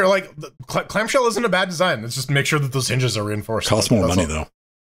 For sure, like clamshell isn't a bad design. It's just make sure that those hinges are reinforced. Costs more money though.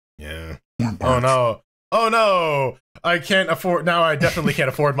 Yeah. Oh no! I can't afford now. I definitely can't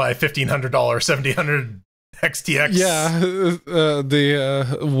afford my $1,500 $1,700 XTX. Yeah, the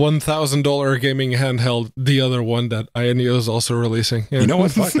 $1,000 gaming handheld. The other one that Ionio is also releasing. Yeah. You know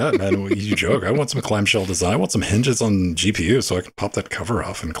what? Fuck that, man. You joke. I want some clamshell design. I want some hinges on GPU so I can pop that cover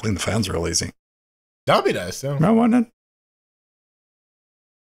off and clean the fans real easy. That'd be nice. Yeah. No, wouldn't it?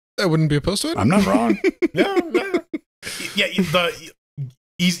 I wouldn't be opposed to it. I'm not wrong. Yeah. The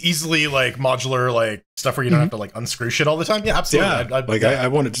easily like modular like stuff where you don't have to like unscrew shit all the time. Yeah, absolutely. Yeah, I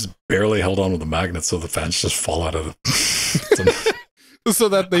want it just barely held on with a magnet so the fans just fall out of it. So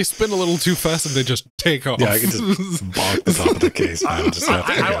that they spin a little too fast and they just take off. Yeah, I can just bonk the top of the case, man.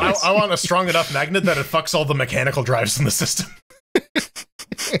 I want a strong enough magnet that it fucks all the mechanical drives in the system.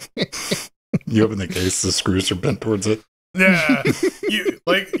 You open the case, the screws are bent towards it. Yeah,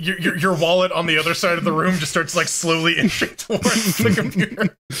 your wallet on the other side of the room just starts like slowly inching towards the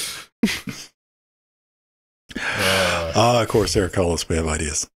computer. Of course, Eric, call us. We have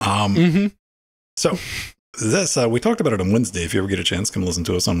ideas. So this we talked about it on Wednesday. If you ever get a chance, come listen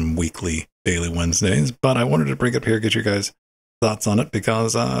to us on daily Wednesdays. But I wanted to bring it up here, get you guys thoughts on it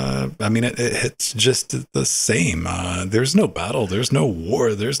because, I mean, it's just the same. There's no battle, there's no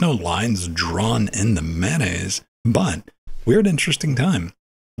war, there's no lines drawn in the mayonnaise. But we're at an interesting time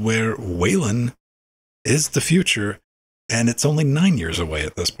where Wayland is the future, and it's only 9 years away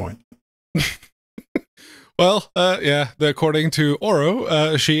at this point. Well, yeah, according to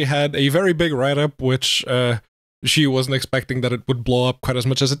Oro, she had a very big write-up, which she wasn't expecting that it would blow up quite as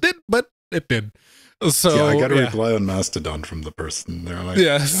much as it did, but it did. So yeah, I got a reply on Mastodon from the person. They're like,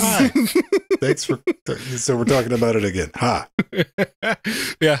 yes. Hi, thanks for... So we're talking about it again. Ha.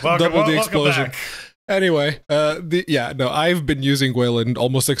 Yeah, double the explosion. Back. Anyway, I've been using Wayland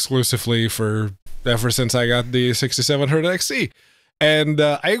almost exclusively ever since I got the 6700 XC. And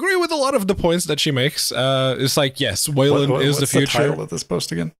I agree with a lot of the points that she makes. It's like, yes, Wayland is the future. What's the title of this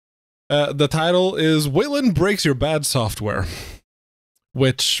post again? The title is Wayland Breaks Your Bad Software,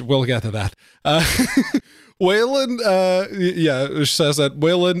 which we'll get to that. Wayland, says that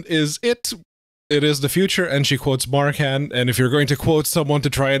Wayland is it. It is the future, and she quotes Markan. And if you're going to quote someone to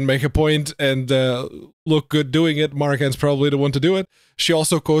try and make a point and look good doing it, Markan's probably the one to do it. She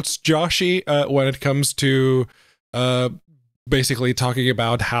also quotes Joshi when it comes to basically talking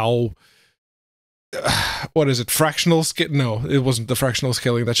about how what is it, fractional scale? No, it wasn't the fractional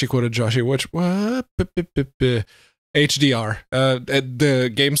scaling that she quoted Joshi. Which what? HDR, the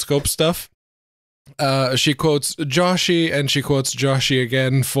game scope stuff. She quotes Joshi, and she quotes Joshi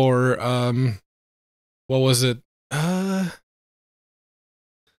again for what was it? Here,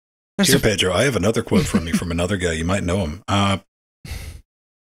 Pedro, I have another quote from you from another guy. You might know him.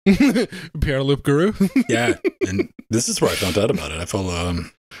 Pierre Loop Guru. Yeah, and this is where I found out about it. I follow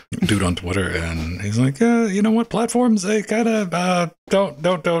dude on Twitter, and he's like, you know what? Platforms, they kind of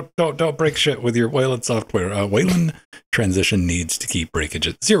don't break shit with your Wayland software. Wayland transition needs to keep breakage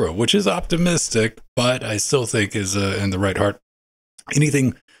at 0, which is optimistic, but I still think is in the right heart.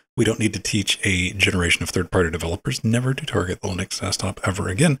 Anything we don't need to teach a generation of third-party developers never to target the Linux desktop ever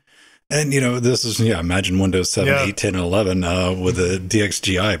again. And, you know, this is, imagine Windows 7, 8, 10, and 11 with a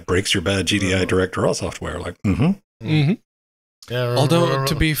DXGI breaks your bad GDI direct raw software. Like, Yeah, although,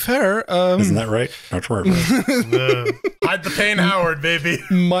 to be fair... isn't that right? Not sure. Hide the pain, Howard, baby.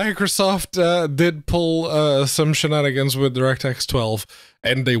 Microsoft did pull some shenanigans with DirectX 12,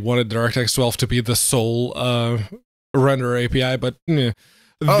 and they wanted DirectX 12 to be the sole render API, but... and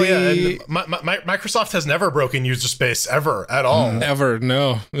Microsoft has never broken user space ever at all. Ever,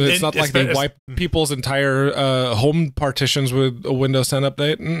 no. It's not like they wipe people's entire home partitions with a Windows 10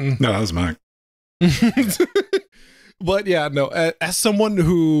 update. No, that was Mac. But yeah, no, as someone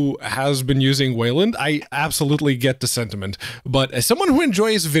who has been using Wayland, I absolutely get the sentiment. But as someone who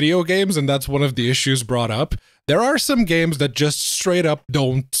enjoys video games, and that's one of the issues brought up, there are some games that just straight up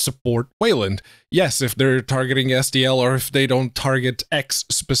don't support Wayland. Yes, if they're targeting SDL or if they don't target X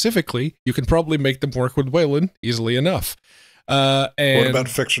specifically, you can probably make them work with Wayland easily enough. And what about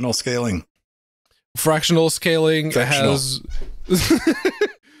fictional scaling? Fractional scaling has...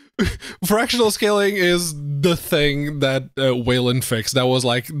 Fractional scaling is the thing that Wayland fixed. That was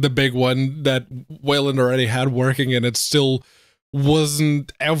like the big one that Wayland already had working, and it still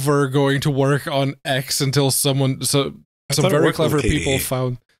wasn't ever going to work on X until some very clever people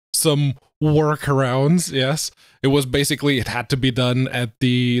found some workarounds. Yes, it was basically, it had to be done at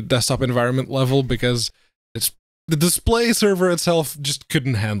the desktop environment level because the display server itself just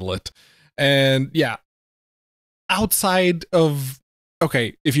couldn't handle it. And yeah, outside of...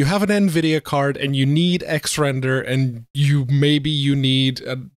 Okay, if you have an NVIDIA card and you need X-Render and you need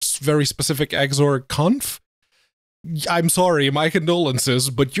a very specific XOR conf, I'm sorry, my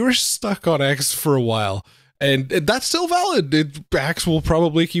condolences, but you're stuck on X for a while. And that's still valid. X will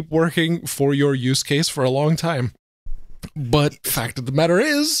probably keep working for your use case for a long time. But fact of the matter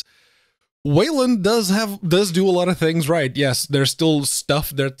is, Wayland does do a lot of things right. Yes, there's still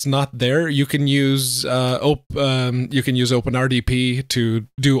stuff that's not there. You can use OpenRDP to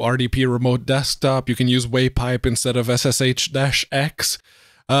do RDP remote desktop. You can use WayPipe instead of SSH-X.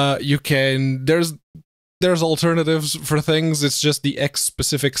 There's alternatives for things. It's just the X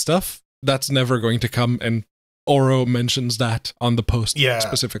specific stuff that's never going to come, and Oro mentions that on the post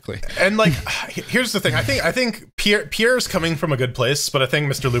specifically. And like, here's the thing. I think Pierre's coming from a good place, but I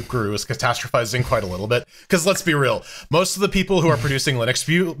think Mr. Loop Guru is catastrophizing quite a little bit. Because let's be real, most of the people who are producing Linux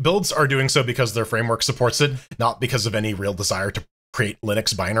builds are doing so because their framework supports it, not because of any real desire to create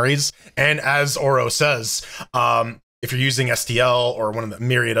Linux binaries. And as Oro says, if you're using STL or one of the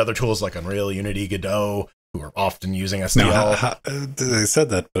myriad other tools like Unreal, Unity, Godot, who are often using STL. Now, they said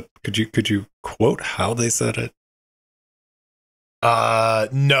that, but could you quote how they said it?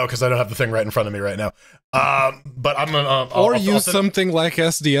 No, because I don't have the thing right in front of me right now. But I'm gonna or use something like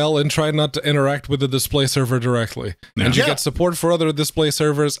SDL and try not to interact with the display server directly. Yeah. And you get support for other display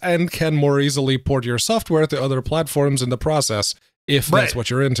servers and can more easily port your software to other platforms in the process if that's what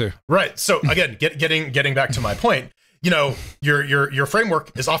you're into. Right. So again, getting back to my point, you know, your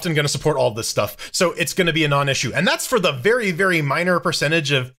framework is often going to support all this stuff, so it's going to be a non-issue, and that's for the very, very minor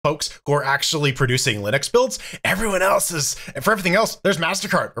percentage of folks who are actually producing Linux builds. Everyone else is, for everything else, there's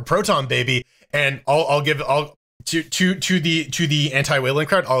Mastercard or Proton, baby. And I'll give to the anti-Wayland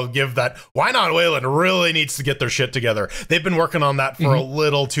crowd, I'll give that. Why not? Wayland really needs to get their shit together. They've been working on that for a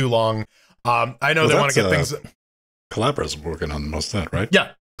little too long. I know they want to get things. Collabora's working on most of that, right?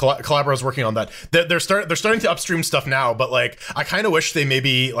 Yeah. Collabora's working on that. They're starting to upstream stuff now, but like I kind of wish they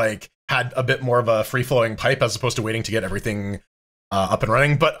maybe like had a bit more of a free flowing pipe as opposed to waiting to get everything up and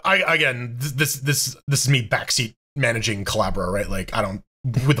running. But this is me backseat managing Collabora, right? Like I don't.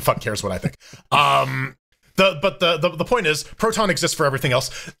 Who the fuck cares what I think? The point is, Proton exists for everything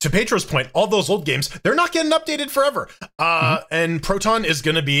else. To Pedro's point, all those old games, they're not getting updated forever. And Proton is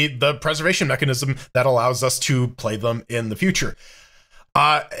going to be the preservation mechanism that allows us to play them in the future.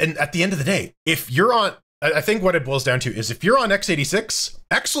 And at the end of the day, if you're on, I think what it boils down to is if you're on x86,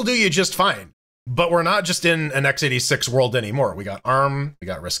 X will do you just fine. But we're not just in an x86 world anymore. We got ARM, we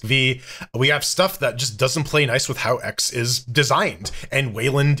got RISC-V, we have stuff that just doesn't play nice with how X is designed. And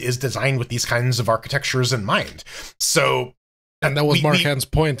Wayland is designed with these kinds of architectures in mind. So... And that was Mark-Han's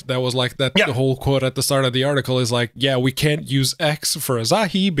point. That was like that. Yeah. The whole quote at the start of the article is like, yeah, we can't use X for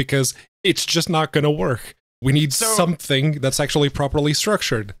Asahi because it's just not going to work. We need something that's actually properly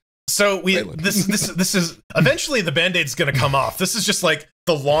structured. So this is eventually the Band-Aid's going to come off. This is just like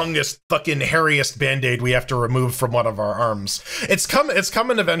the longest fucking hairiest Band-Aid we have to remove from one of our arms. It's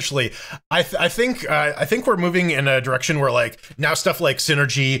coming eventually. I think we're moving in a direction where like now stuff like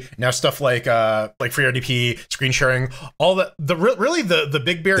Synergy, now stuff like FreeRDP, screen sharing, all that. The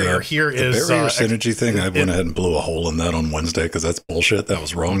big barrier here is the barrier Synergy thing. I went ahead and blew a hole in that on Wednesday because that's bullshit. That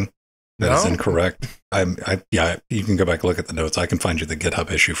was wrong. That is incorrect. Yeah, you can go back and look at the notes. I can find you the GitHub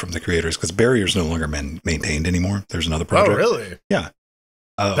issue from the creators because Barrier's no longer maintained anymore. There's another project. Oh, really? Yeah.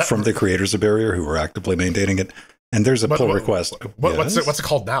 From the creators of Barrier who were actively maintaining it. And there's a pull request. What's it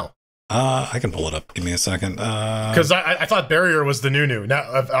called now? I can pull it up. Give me a second. Because I thought Barrier was the new. Now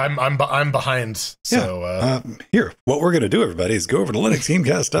I'm behind. So here, what we're gonna do, everybody, is go over to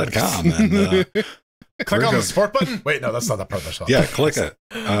linuxgamecast.com and click on the support button. Wait, no, that's not that part of the shop. Yeah, click it.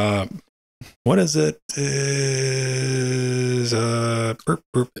 What is it? Is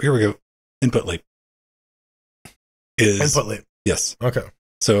here we go. Input leap. Input leap. Yes. Okay.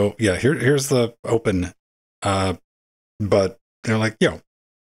 So yeah, here's the open, but they're like,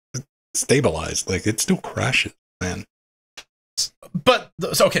 stabilized. Like it still crashes, man. But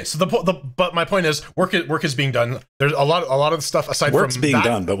but my point is, work is being done. There's a lot of the stuff aside Work's from being that,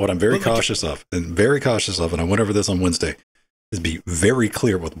 done. But what I'm very cautious of, and I went over this on Wednesday, is be very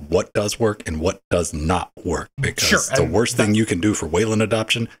clear with what does work and what does not work. Because the worst thing you can do for Wayland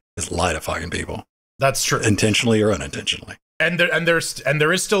adoption is lie to fucking people. That's true, intentionally or unintentionally. And there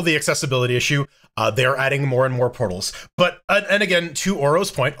is still the accessibility issue. They're adding more and more portals. But and again, to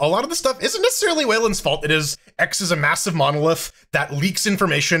Oro's point, a lot of the stuff isn't necessarily Wayland's fault. It is X is a massive monolith that leaks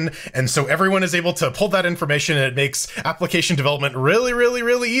information, and so everyone is able to pull that information, and it makes application development really, really,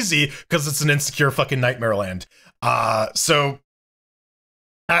 really easy because it's an insecure fucking nightmare land. So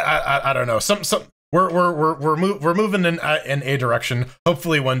I don't know. We're moving in a direction.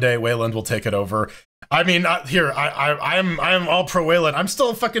 Hopefully, one day Wayland will take it over. I mean, I'm all pro Wayland. I'm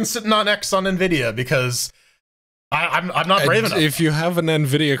still fucking sitting on X on NVIDIA because I'm not brave enough. If you have an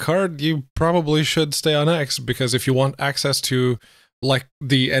NVIDIA card, you probably should stay on X because if you want access to like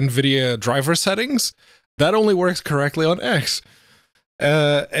the NVIDIA driver settings, that only works correctly on X.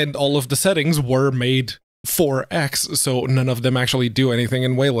 And all of the settings were made for X, so none of them actually do anything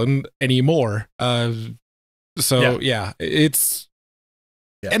in Wayland anymore. It's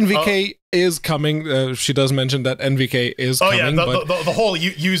NVK is coming. She does mention that NVK is coming. The whole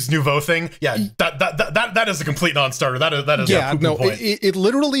use nouveau thing. Yeah, that is a complete non-starter. That is a point. It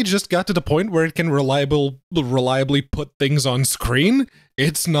literally just got to the point where it can reliably put things on screen.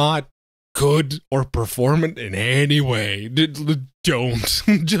 It's not good or performant in any way. Don't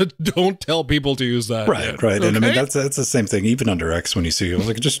just don't tell people to use that. Right. Okay? And I mean that's the same thing. Even under X, when you see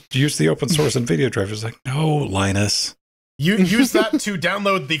like just use the open source NVIDIA drivers, like no, Linus. You use that to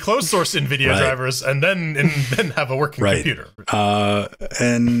download the closed source NVIDIA drivers and then have a working computer.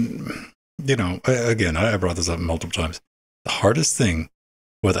 And you know, again, I brought this up multiple times. The hardest thing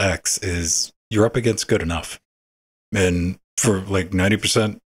with X is you're up against good enough. And for like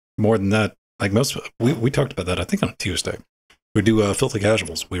 90% more than that. Like most, we talked about that, I think on Tuesday. We do Filthy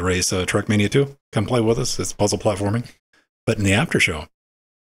Casuals. We race Trackmania 2. Come play with us. It's puzzle platforming. But in the after show,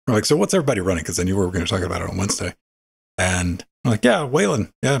 we're like, so what's everybody running? Because I knew we were going to talk about it on Wednesday. And I'm like, yeah,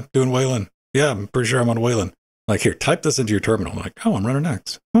 Wayland. Yeah, doing Wayland. Yeah, I'm pretty sure I'm on Wayland. Like, here, type this into your terminal. I'm like, oh, I'm running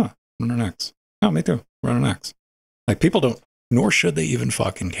X. Huh, I'm running X. Oh, me too. Running X. Like, people don't, nor should they even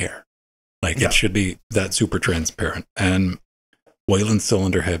fucking care. Like, it should be that super transparent. And Wayland's still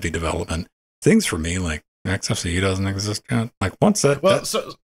under heavy development. Things for me, like, XFCE doesn't exist yet. Like, once that... Well,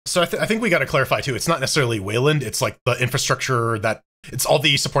 so I think we got to clarify, too. It's not necessarily Wayland. It's like the infrastructure that... It's all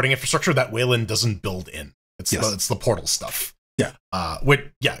the supporting infrastructure that Wayland doesn't build in. It's the portal stuff. Yeah.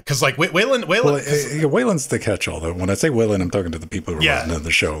 Because like Wayland. Well, Wayland's the catch-all though. When I say Wayland, I'm talking to the people who are listening to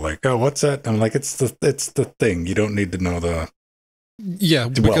the show. Like, oh, what's that? I'm like, it's the thing. You don't need to know the. Yeah,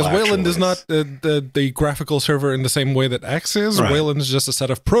 because Wayland is not the graphical server in the same way that X is. Right. Wayland is just a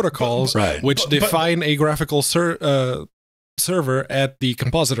set of protocols which define a graphical server at the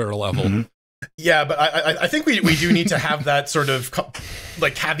compositor level. Mm-hmm. Yeah, but I think we do need to have that sort of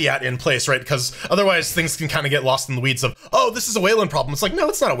like caveat in place, right? Because otherwise things can kind of get lost in the weeds of, oh, this is a Wayland problem. It's like, no,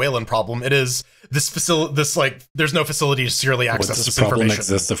 it's not a Wayland problem. It is this facility. This like, there's no facility to serially access this information. Problem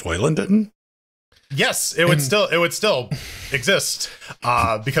exists if Wayland didn't? Yes, it would still exist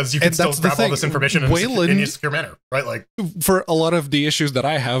because you can still grab all this information in a secure manner, right? Like for a lot of the issues that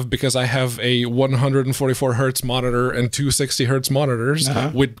I have, because I have a 144 hertz monitor and two 60 hertz monitors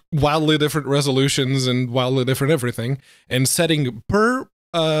with wildly different resolutions and wildly different everything, and setting per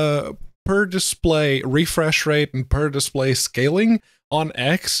display refresh rate and per display scaling on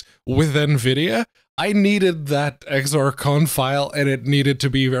X with NVIDIA. I needed that XOR file, and it needed to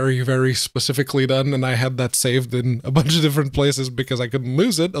be very, very specifically done, and I had that saved in a bunch of different places because I couldn't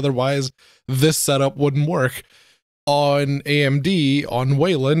lose it, otherwise this setup wouldn't work. On AMD, on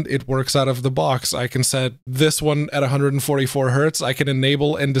Wayland, it works out of the box. I can set this one at 144 hertz, I can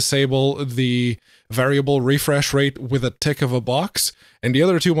enable and disable the variable refresh rate with a tick of a box, and the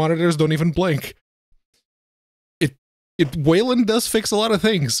other two monitors don't even blink. Wayland does fix a lot of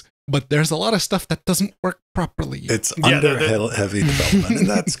things, but there's a lot of stuff that doesn't work properly. It's under heavy development, and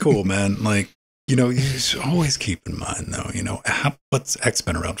that's cool, man. Like, you should always keep in mind, though, what's X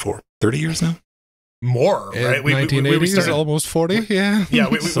been around for? 30 years now? More, right? 1980s, almost 40, yeah. Yeah,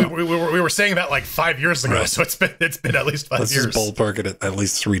 we were saying that like 5 years ago, so it's been at least 5 years. Let's just ballpark it at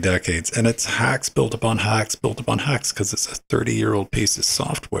least 3 decades, and it's hacks built upon hacks built upon hacks because it's a 30-year-old piece of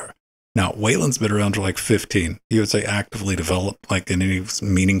software. Now, Wayland's been around for like 15. You would say actively developed, like in any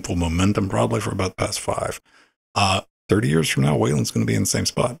meaningful momentum, probably for about the past 5. 30 years from now, Wayland's going to be in the same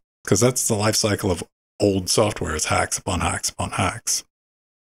spot because that's the life cycle of old software. It's hacks upon hacks upon hacks.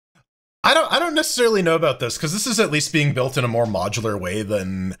 I don't necessarily know about this because this is at least being built in a more modular way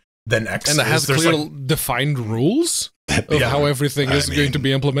than X. And it has clear defined rules of how everything is going to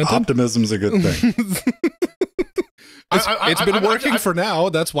be implemented. Optimism's a good thing. It's been working for now.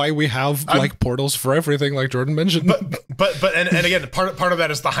 That's why we have like portals for everything, like Jordan mentioned. But again, part of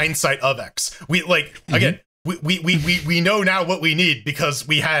that is the hindsight of X. We like again, we know now what we need because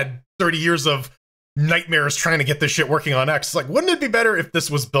we had 30 years of nightmares trying to get this shit working on X. It's like, wouldn't it be better if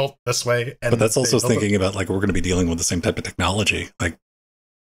this was built this way? But that's also thinking about like we're going to be dealing with the same type of technology. Like, as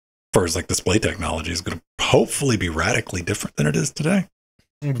far as like display technology is going to hopefully be radically different than it is today.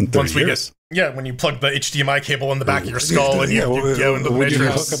 Once we get, when you plug the HDMI cable in the back of your skull and you go into the Matrix. You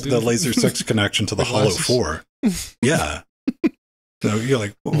hook up the Laser 6 connection to the Hollow 4. Yeah. So you're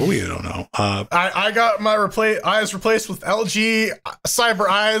like, we don't know. I got my eyes replaced with LG Cyber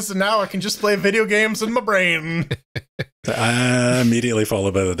eyes, and now I can just play video games in my brain. Immediately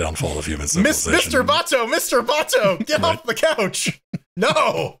followed by the downfall of human civilization. Mr. Bato, get off the couch.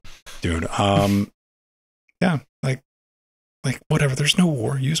 No. Dude, yeah, like whatever, there's no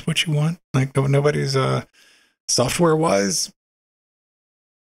war, use what you want. Like nobody's software wise,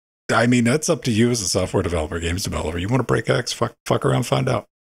 I mean, that's up to you as a software developer, games developer. You want to break X, fuck around, find out.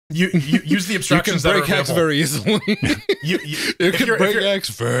 You use the abstractions you can break X very easily. you can break X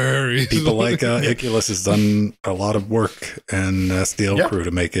very easily. People like Iculus has done a lot of work and SDL crew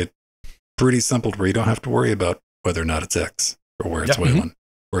to make it pretty simple where you don't have to worry about whether or not it's X or where it's Wayland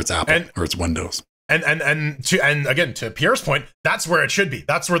or it's Apple or it's Windows. And again, to Pierre's point, that's where it should be.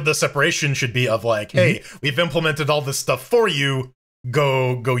 That's where the separation should be of like, hey, we've implemented all this stuff for you.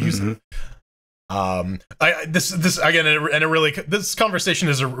 Go use it. This again, and it really, this conversation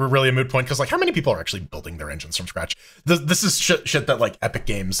is really a moot point because like, how many people are actually building their engines from scratch? This is shit that like Epic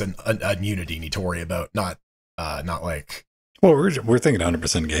Games and Unity need to worry about, not like. Well, we're thinking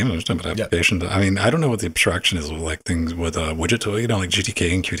 100% game. There's no application. I mean, I don't know what the abstraction is with like things with widget tool, like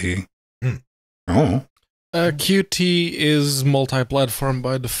GTK and Qt. Oh. Qt is multi-platform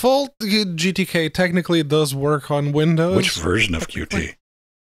by default. GTK technically does work on Windows. Which version of Qt?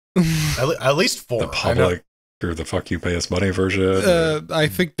 At least 4. The public or the fuck you pay us money version? I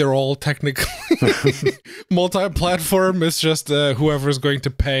think they're all technically multi-platform. It's just whoever's going to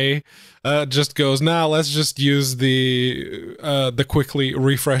pay just goes, nah, let's just use the quickly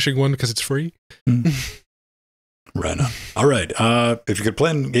refreshing one because it's free. Right on. All right. If you could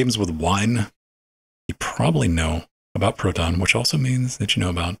play games with wine, you probably know about Proton, which also means that you know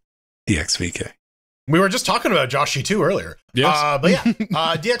about DXVK. We were just talking about Joshy 2 earlier. Yes. But yeah,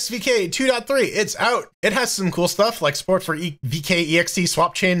 DXVK 2.3, it's out. It has some cool stuff like support for VK EXT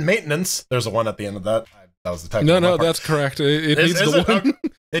swap chain maintenance. There's a 1 at the end of that. That was the technical No, that's correct. It needs the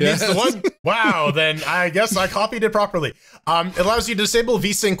 1. It needs the 1? Wow, then I guess I copied it properly. It allows you to disable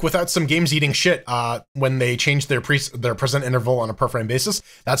VSync without some games eating shit when they change their present interval on a per frame basis.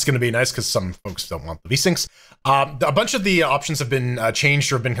 That's going to be nice because some folks don't want the VSyncs. A bunch of the options have been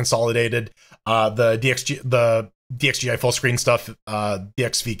changed or have been consolidated. The DXGI full screen stuff,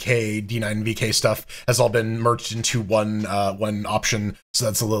 DXVK, D9VK stuff has all been merged into one option, so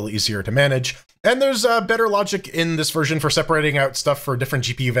that's a little easier to manage. And there's better logic in this version for separating out stuff for different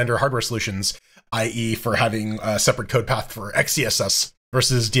GPU vendor hardware solutions, i.e. for having a separate code path for XeSS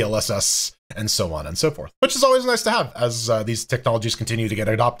versus DLSS and so on and so forth, which is always nice to have as these technologies continue to get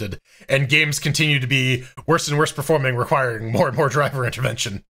adopted and games continue to be worse and worse performing, requiring more and more driver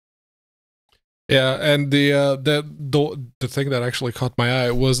intervention. Yeah, and the thing that actually caught my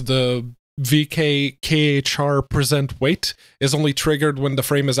eye was the VK KHR present weight is only triggered when the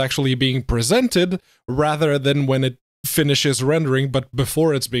frame is actually being presented rather than when it finishes rendering, but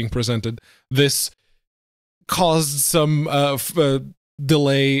before it's being presented. This caused some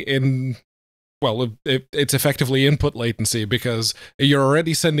delay in, well, it's effectively input latency because you're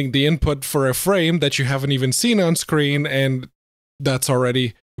already sending the input for a frame that you haven't even seen on screen, and that's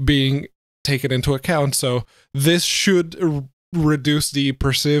already being taken into account. So this should reduce the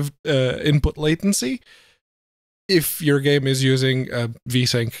perceived input latency if your game is using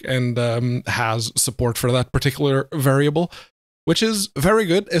VSync and has support for that particular variable, which is very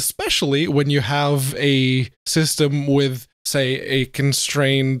good, especially when you have a system with, say, a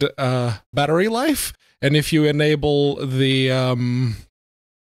constrained battery life. And if you enable the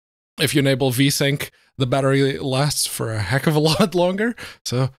VSync, the battery lasts for a heck of a lot longer.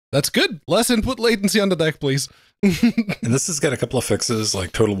 So that's good. Less input latency on the deck, please. And this has got a couple of fixes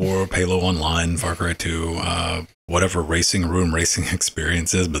like Total War, Halo Online, Far Cry 2, whatever racing room racing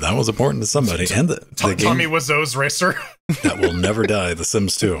experience is, but that was important to somebody. And the game, Tommy Wiseau's Racer. That will never die, The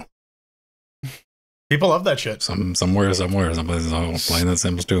Sims 2. People love that shit. Somewhere, somebody's playing The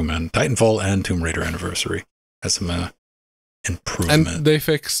Sims 2, man. Titanfall and Tomb Raider Anniversary has some improvement. And they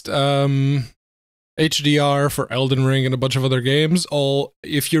fixed HDR for Elden Ring and a bunch of other games.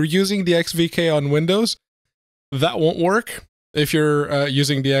 If you're using the XVK on Windows, that won't work. If you're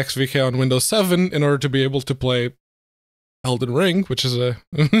using the XVK on Windows 7 in order to be able to play Elden Ring, which is the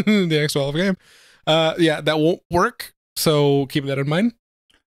X12 game, that won't work. So keep that in mind.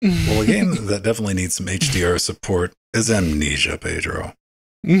 Well, a game that definitely needs some HDR support is Amnesia, Pedro.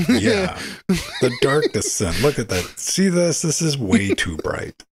 Yeah. The Dark Descent. Look at that. See this? This is way too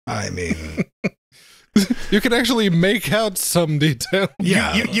bright. I mean... You can actually make out some detail.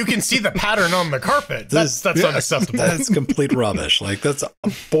 Yeah, you can see the pattern on the carpet. That's unacceptable. That's complete rubbish. Like, that's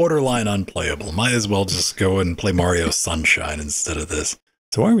borderline unplayable. Might as well just go and play Mario Sunshine instead of this.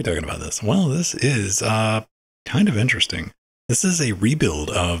 So why are we talking about this? Well, this is kind of interesting. This is a rebuild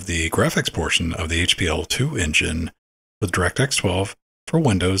of the graphics portion of the HPL2 engine with DirectX 12 for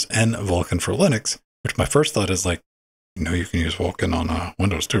Windows and Vulkan for Linux, which my first thought is like, you can use Vulkan on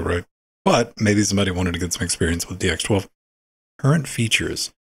Windows too, right? But maybe somebody wanted to get some experience with DX12. Current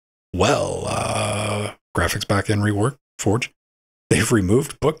features. Well, graphics backend rework, Forge. They've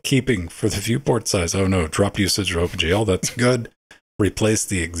removed bookkeeping for the viewport size. Oh no, drop usage of OpenGL, that's good. Replaced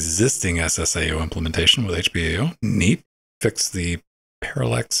the existing SSAO implementation with HBAO. Neat. Fixed the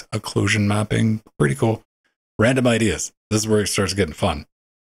parallax occlusion mapping. Pretty cool. Random ideas. This is where it starts getting fun.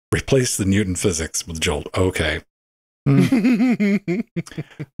 Replace the Newton physics with Jolt. Okay.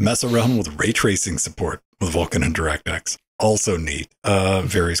 Mess around with ray tracing support with Vulkan and DirectX. Also neat.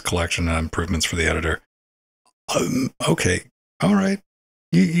 Various collection and improvements for the editor. Okay. All right.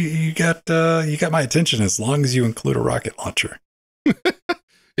 You got my attention as long as you include a rocket launcher.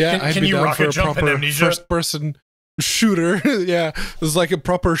 Yeah, can you rocket jump in Amnesia? First person shooter. Yeah, it's like a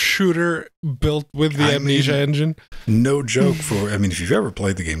proper shooter built with the Amnesia engine. No joke. If you've ever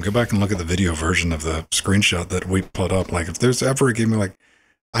played the game, go back and look at the video version of the screenshot that we put up. Like, if there's ever a game like,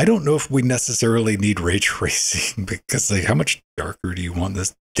 I don't know if we necessarily need ray tracing, because like, how much darker do you want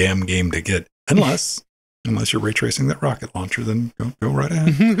this damn game to get? Unless you're ray tracing that rocket launcher, then go right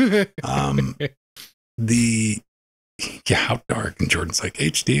ahead. How dark? And Jordan's like,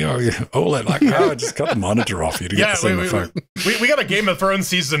 HDR, OLED, like, just cut the monitor off you to get the same effect. We got a Game of Thrones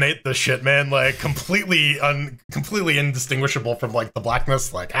season 8, this shit, man, like completely indistinguishable from like the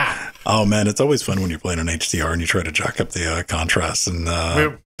blackness, like, Oh man, it's always fun when you're playing on HDR and you try to jack up the contrast, and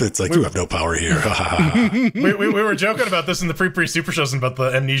it's like, you have no power here. we were joking about this in the pre super shows about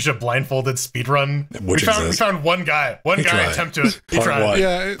the Amnesia blindfolded speedrun. We found one guy attempt to it. He tried.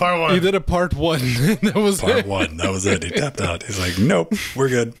 Yeah, part 1. He did a part 1. That was part 1. That was it. He tapped out. He's like, nope, we're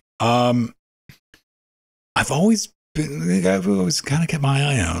good. I've always kind of kept my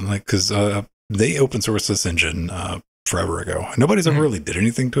eye on, like, because they open sourced this engine forever ago. Nobody's ever really did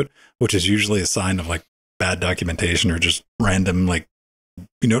anything to it, which is usually a sign of like bad documentation or just random, like,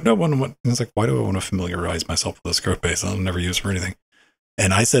 no one. It's like, why do I want to familiarize myself with this code base? I'll never use it for anything.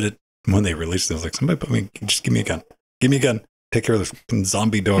 And I said it when they released it. I was like, just give me a gun. Give me a gun. Take care of the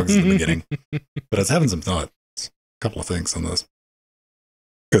zombie dogs in the beginning. But I was having some thoughts. A couple of things on this,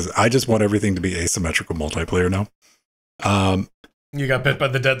 because I just want everything to be asymmetrical multiplayer now. You got bit by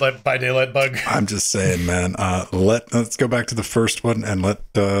the Dead by Daylight bug. I'm just saying, man. Let's go back to the first one and let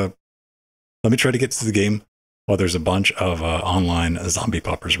me try to get to the game. Well, there's a bunch of online zombie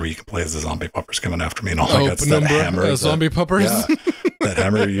poppers where you can play as the zombie poppers coming after me, and all I got is that hammer. Zombie poppers? Yeah, that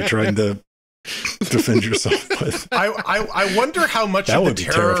hammer you're trying to defend yourself with. I wonder how much that of would the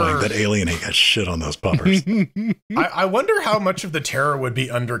be terror... terrifying. That alien ain't got shit on those poppers. I wonder how much of the terror would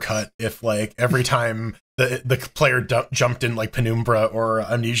be undercut if, like, every time the player jumped in, like, Penumbra or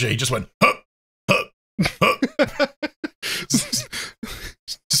Amnesia, he just went, hup, hup, hup.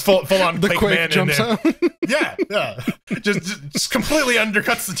 Just full on the Quake man jumps in there. out. Yeah. Just completely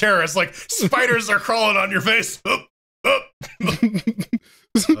undercuts the terror. It's like spiders are crawling on your face. Hup, hup.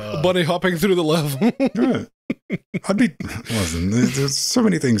 Bunny hopping through the level. Right. Listen, there's so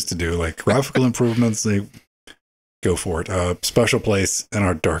many things to do, like graphical improvements. They go for it. Special place in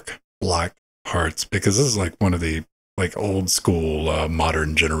our dark black hearts, because this is like one of the like old school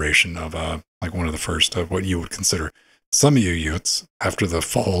modern generation of like one of the first of what you would consider, some of you Utes, after the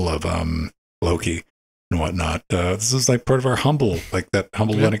fall of Loki and whatnot. This is like part of our Humble, like that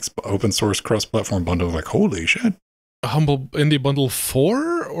Humble Linux open source cross-platform bundle. Like, holy shit. Humble Indie Bundle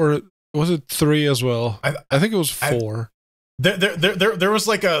 4, or was it 3 as well? I think it was 4. There was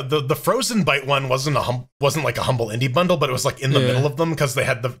like the Frozen Byte one wasn't like a Humble Indie Bundle, but it was like in the middle of them, because they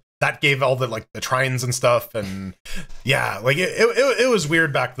had that gave all the like the trines and stuff, and yeah, like it was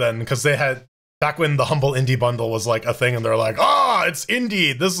weird back then, because they had back when the Humble Indie Bundle was like a thing, and they're like, it's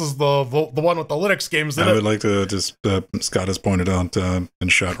indie. This is the one with the Linux games in it. I would like to just, Scott has pointed out in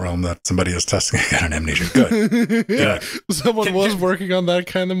chat realm that somebody is testing again an Amnesia. Good. Yeah. Someone was working on that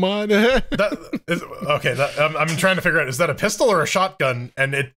kind of mod. I'm trying to figure out, is that a pistol or a shotgun?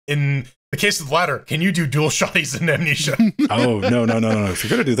 And in the case of the latter, can you do dual shotties in Amnesia? Oh, no. If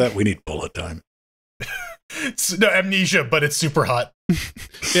you're going to do that, we need bullet time. No, Amnesia, but it's super hot.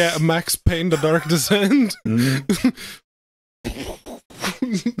 Yeah, Max Payne, The Dark Descent.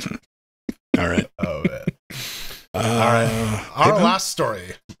 All right. Oh, man. All right. Our last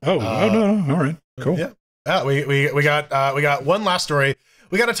story. No. All right. Cool. Yeah. We got one last story.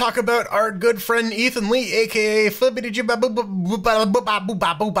 We got to talk about our good friend Ethan Lee, aka Flibit.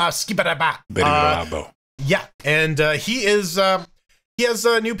 Yeah, and he has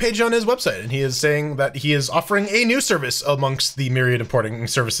a new page on his website, and he is saying that he is offering a new service amongst the myriad of porting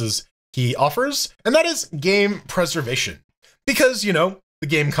services he offers, and that is game preservation. Because, the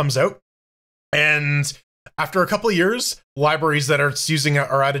game comes out, and after a couple of years, libraries that are using it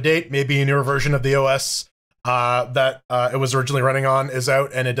are out of date. Maybe a newer version of the OS that it was originally running on is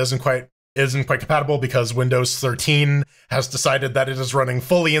out, and it isn't quite compatible because Windows 13 has decided that it is running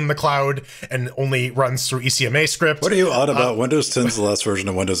fully in the cloud and only runs through ECMA script. What are you on about? Windows 10 is the last version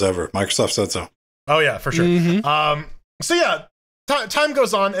of Windows ever. Microsoft said so. Oh yeah, for sure. So yeah, time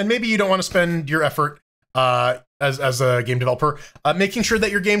goes on, and maybe you don't want to spend your effort as a game developer making sure that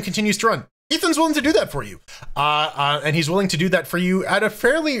your game continues to run. Ethan's willing to do that for you, and he's willing to do that for you at a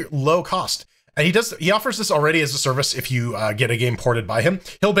fairly low cost. And he offers this already as a service. If you get a game ported by him,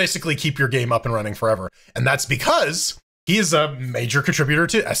 he'll basically keep your game up and running forever. And that's because he is a major contributor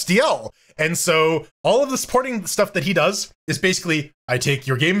to SDL. And so all of the supporting stuff that he does is basically, I take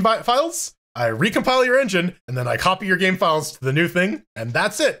your game files, I recompile your engine, and then I copy your game files to the new thing, and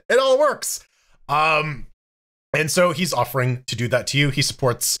that's it. It all works. And so he's offering to do that to you. He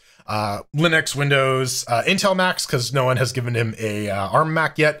supports Linux, Windows, Intel Macs, because no one has given him a ARM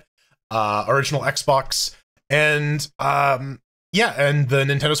Mac yet, original Xbox, and and the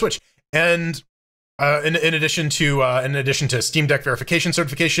Nintendo Switch. And in addition to Steam Deck verification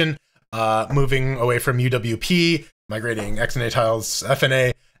certification, moving away from UWP, migrating XNA tiles,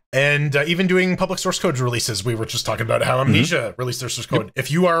 FNA, and even doing public source code releases. We were just talking about how Amnesia released their source code.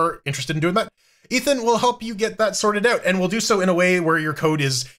 If you are interested in doing that, Ethan will help you get that sorted out, and will do so in a way where your code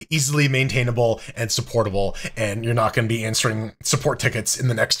is easily maintainable and supportable, and you're not going to be answering support tickets in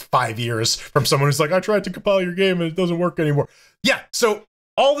the next 5 years from someone who's like, I tried to compile your game and it doesn't work anymore. Yeah, so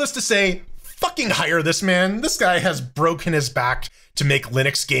all this to say, fucking hire this man. This guy has broken his back to make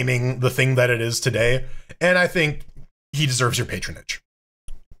Linux gaming the thing that it is today, and I think he deserves your patronage.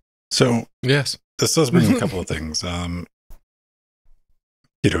 So, yes, this does bring a couple of things.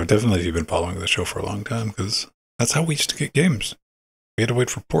 Definitely if you've been following the show for a long time, because that's how we used to get games. We had to wait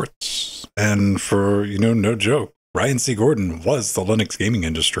for ports. And for, no joke, Ryan C. Gordon was the Linux gaming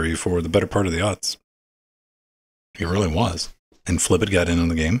industry for the better part of the aughts. He really was. And Flibit got in on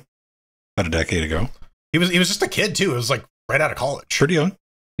the game about a decade ago. He was just a kid, too. It was like right out of college. Pretty young.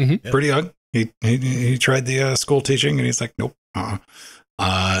 Mm-hmm. Pretty young. He tried the school teaching, and he's like, nope.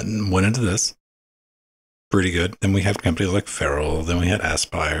 Went into this. Pretty good. Then we have companies like Feral. Then we had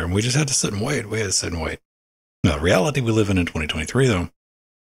Aspire. And we just had to sit and wait. Now, the reality we live in 2023, though,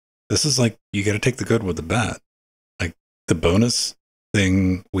 this is like, you got to take the good with the bad. Like, the bonus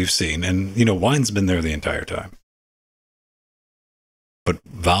thing we've seen, and, Wine's been there the entire time. But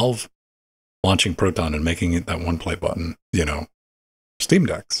Valve launching Proton and making it that one-play button, Steam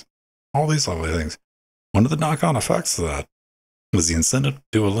Decks, all these lovely things. One of the knock-on effects of that was the incentive to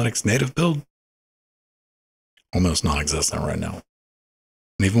do a Linux native build. Almost non-existent right now.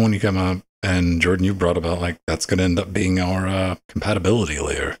 And even when you come up, and Jordan, you brought about, like, that's going to end up being our compatibility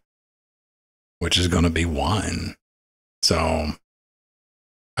layer, which is going to be Wine. So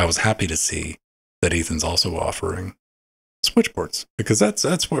I was happy to see that Ethan's also offering switch ports, because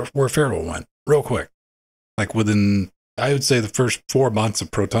that's where Feral went real quick. Like, within, I would say, the first 4 months of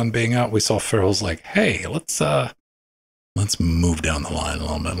Proton being out, we saw Feral's like, hey, let's move down the line a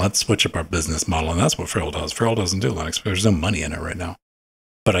little bit. Let's switch up our business model. And that's what Feral does. Feral doesn't do Linux. There's no money in it right now.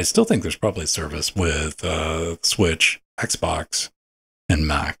 But I still think there's probably a service with Switch, Xbox, and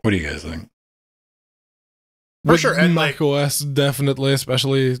Mac. What do you guys think? For sure. And Mac OS, definitely,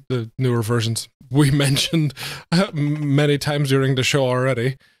 especially the newer versions we mentioned many times during the show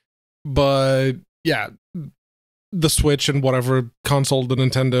already. But yeah, the Switch and whatever console the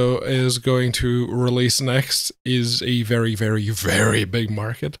Nintendo is going to release next is a very, very, very big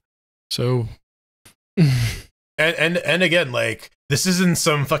market. So, and again, like, this isn't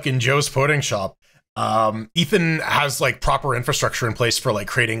some fucking Joe's Pudding shop. Ethan has like proper infrastructure in place for like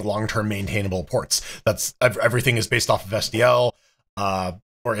creating long-term maintainable ports. That's everything is based off of SDL,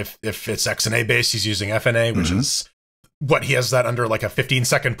 or if it's XNA based, he's using FNA, which is what he has that under like a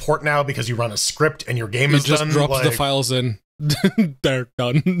 15-second port now, because you run a script and your game is done. He just drops the files in. They're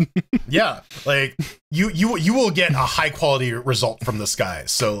done. Yeah, like you will get a high quality result from this guy.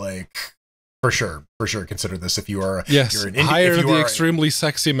 So like for sure consider this if you are hire the extremely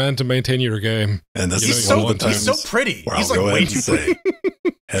sexy man to maintain your game. And this he's so pretty. He's like way too pretty.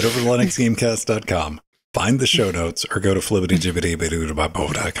 Head over to linuxgamecast.com, find the show notes, or go to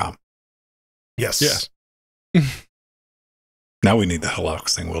flibbity.com. Yes. Now we need the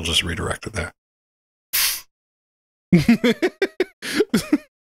KallaX thing. We'll just redirect it there.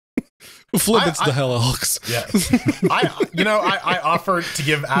 Flibit's the KallaX. Yeah. I offered to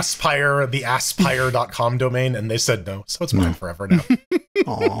give Aspire the aspire.com domain, and they said no. So it's mine forever now.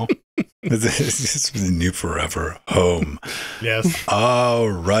 Aw. It's the new forever home. Yes. All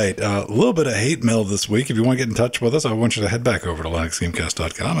right. A little bit of hate mail this week. If you want to get in touch with us, I want you to head back over to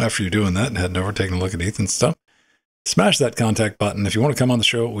linuxgamecast.com after you're doing that and heading over, taking a look at Ethan's stuff. Smash that contact button. If you want to come on the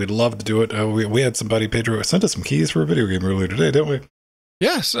show, we'd love to do it. We had somebody, Pedro, sent us some keys for a video game earlier today, didn't we?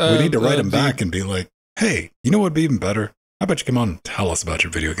 Yes. We need to write him back and be like, hey, you know what would be even better? How about you come on and tell us about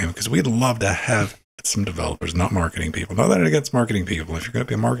your video game? Because we'd love to have some developers, not marketing people. Not that against marketing people. If you're going to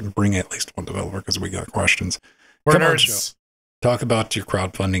be a marketer, bring at least one developer, because we got questions. We're come nerds. On, show. Talk about your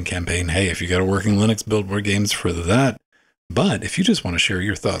crowdfunding campaign. Hey, if you got a working Linux, build more games for that. But if you just want to share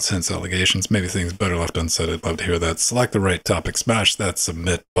your thoughts, hints, allegations, maybe things better left unsaid, I'd love to hear that. Select the right topic, smash that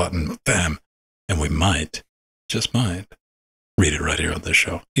submit button, bam, and we might, just might, read it right here on this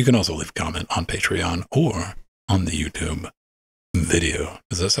show. You can also leave a comment on Patreon or on the YouTube video.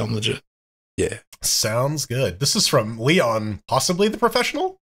 Does that sound legit? Yeah. Sounds good. This is from Leon, possibly the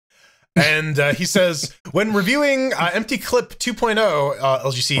professional. And he says, when reviewing Empty Clip 2.0,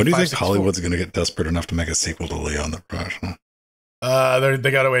 LGC. What do you think Hollywood's going to get desperate enough to make a sequel to Leon the Professional?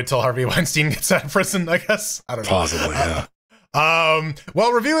 They got to wait till Harvey Weinstein gets out of prison, I guess. I don't know. Possibly, yeah.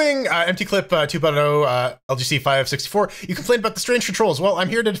 While reviewing Empty Clip 2.0 LGC 564, you complained about the strange controls. Well, I'm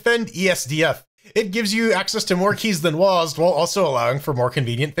here to defend ESDF. It gives you access to more keys than WASD while also allowing for more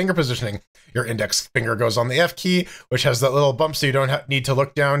convenient finger positioning. Your index finger goes on the F key, which has that little bump so you don't need to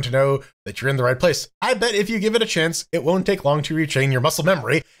look down to know that you're in the right place. I bet if you give it a chance, it won't take long to retrain your muscle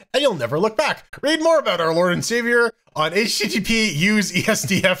memory, and you'll never look back. Read more about our Lord and Savior on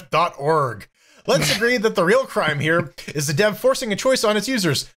http://useesdf.org. Let's agree that the real crime here is the dev forcing a choice on its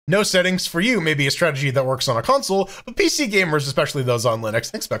users. No settings for you may be a strategy that works on a console, but PC gamers, especially those on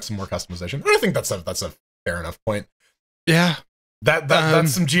Linux, expect some more customization. I think that's a fair enough point. Yeah.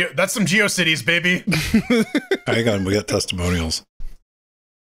 That's some GeoCities, baby. Hang on, we got testimonials.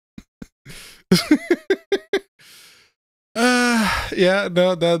 Yeah,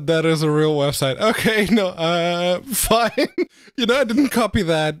 no, that is a real website. Okay, no, fine. You know, I didn't copy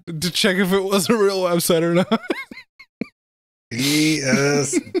that to check if it was a real website or not.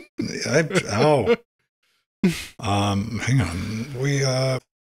 Hang on.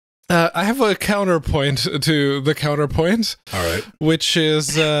 I have a counterpoint to the counterpoint. All right. Which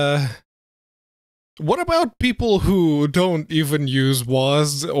is, what about people who don't even use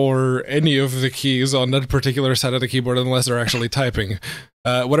WASD or any of the keys on that particular side of the keyboard unless they're actually typing?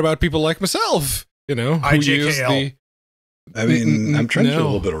 What about people like myself, you know, who use the... I mean, I'm trying to do a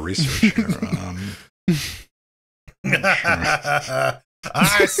little bit of research here. I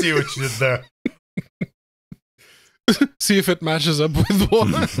see what you did there. See if it matches up with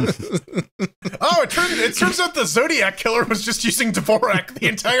one. Oh, it turns out the Zodiac Killer was just using Dvorak the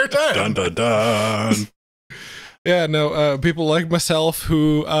entire time. Dun dun dun. Yeah, no, people like myself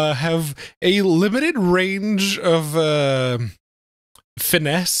who have a limited range of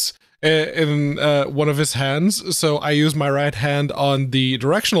finesse in one of his hands. So I use my right hand on the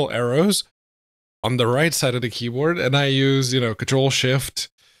directional arrows on the right side of the keyboard, and I use, Control Shift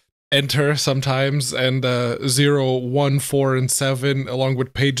Enter sometimes, and 0, 1, 4, and 7, along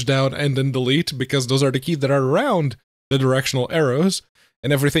with page down and then delete, because those are the keys that are around the directional arrows,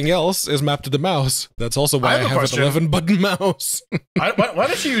 and everything else is mapped to the mouse. That's also why I have an 11-button mouse. Why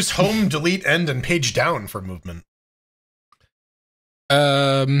don't you use home, delete, end, and page down for movement?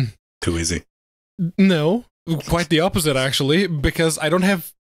 Too easy. No, quite the opposite, actually, because I don't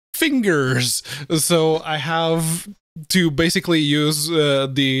have fingers, so I have to basically use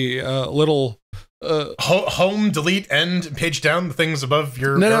the little home, delete, end, page down, the things above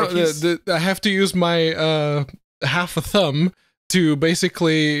your keys? I have to use my half a thumb to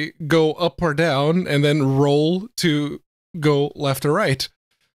basically go up or down and then roll to go left or right.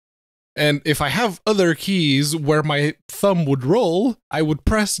 And if I have other keys where my thumb would roll, I would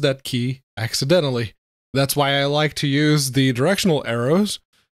press that key accidentally. That's why I like to use the directional arrows,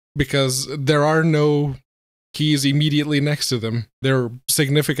 because there are no keys immediately next to them. They're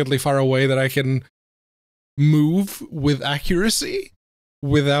significantly far away that I can move with accuracy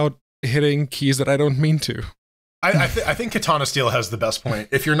without hitting keys that I don't mean to. I think Katana Steel has the best point.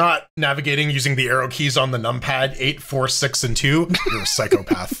 If you're not navigating using the arrow keys on the numpad 8, 4, 6, and 2, you're a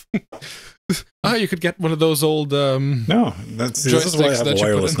psychopath. You could get one of those old No, this is why I have a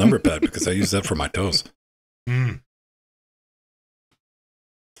wireless number pad, because I use that for my toes.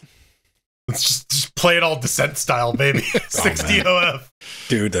 Let's just play it all Descent style, baby. 60 OF.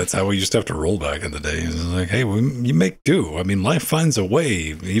 Dude, that's how we used to have to roll back in the day. It's like, hey, you make do. I mean, life finds a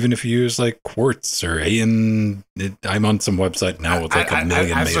way, even if you use like Quartz or I'm on some website now with like a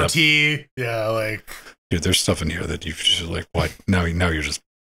million made up. Yeah, like... Dude, there's stuff in here that you've just like, what? Now you're just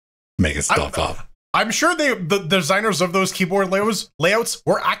making stuff up. I'm sure the designers of those keyboard layouts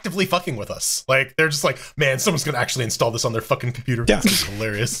were actively fucking with us. Like, they're just like, man, someone's going to actually install this on their fucking computer. Yeah. This is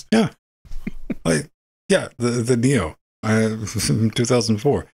hilarious. Yeah. Like, yeah, the Neo,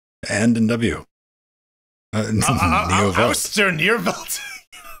 2004, and NW. Neo Ouster Nearvelt.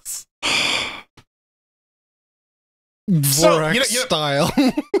 Dvorak style.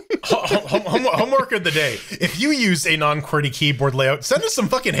 Homework of the day. If you use a non-QWERTY keyboard layout, send us some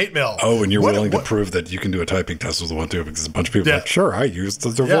fucking hate mail. Oh, and you're willing to prove that you can do a typing test with the one too, because a bunch of people are like, sure, I use the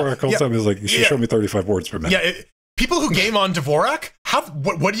Dvorak all the time. It's like, you should show me 35 words per minute. Yeah, people who game on Dvorak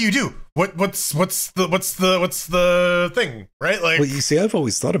What do you do? What's the thing, right? Like, well, you see, I've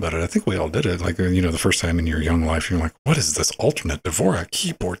always thought about it. I think we all did it. Like, you know, the first time in your young life, you're like, what is this alternate Dvorak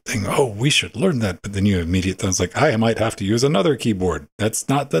keyboard thing? Oh, we should learn that. But then you immediately was like, I might have to use another keyboard. That's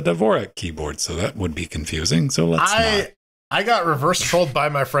not the Dvorak keyboard, so that would be confusing. So let's not. I got reverse trolled by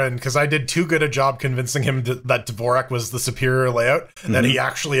my friend because I did too good a job convincing him that Dvorak was the superior layout that he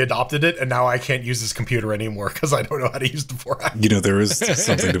actually adopted it, and now I can't use his computer anymore because I don't know how to use Dvorak. You know, there is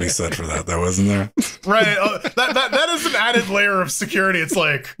something to be said for that, though, isn't there? Right. That is an added layer of security. It's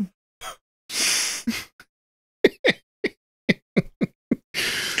like...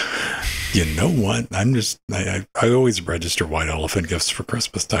 You know what? I always register white elephant gifts for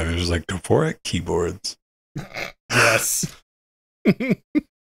Christmas time. It was like Dvorak keyboards. Yes.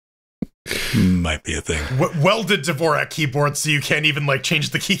 Might be a thing. Welded Dvorak keyboard, so you can't even like change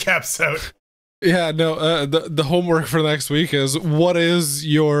the keycaps out. Yeah, no. The homework for next week is what is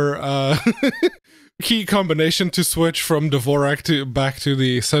your key combination to switch from Dvorak back to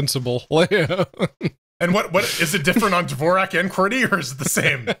the sensible layout. And what is it different on Dvorak and QWERTY, or is it the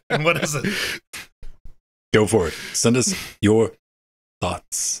same? And what is it? Go for it. Send us your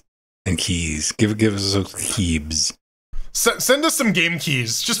thoughts and keys. Give us those keys. Send us some game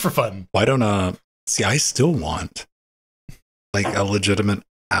keys just for fun. Why don't see? I still want like a legitimate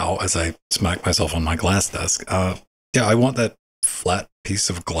ow as I smack myself on my glass desk. Yeah, I want that flat piece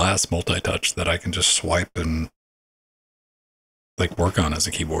of glass multi-touch that I can just swipe and like work on as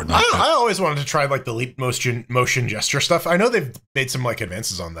a keyboard. I always wanted to try like the Leap motion gesture stuff. I know they've made some like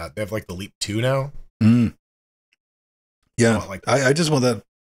advances on that. They have like the Leap 2 now. Yeah, I just want that.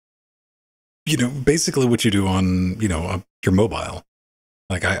 You know, basically what you do on, you know, your mobile.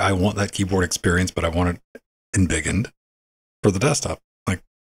 Like, I want that keyboard experience, but I want it embiggened for the desktop. Like,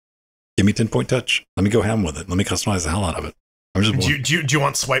 give me 10-point touch. Let me go ham with it. Let me customize the hell out of it. I'm just do you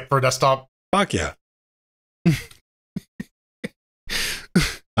want swipe for a desktop? Fuck yeah.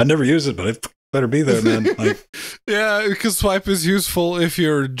 I never use it, but it better be there, man. Like, yeah, because swipe is useful if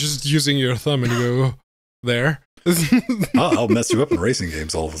you're just using your thumb and you go there. I'll mess you up in racing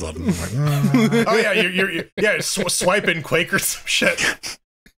games all of a sudden. Like, oh yeah, you're swipe in Quake or some shit.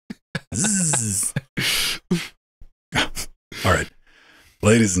 All right,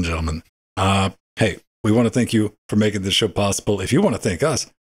 ladies and gentlemen. Hey, we want to thank you for making this show possible. If you want to thank us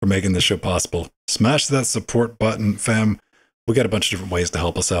for making this show possible, smash that support button, fam. We got a bunch of different ways to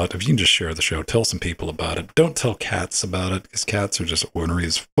help us out. If you can just share the show, tell some people about it. Don't tell cats about it, because cats are just ornery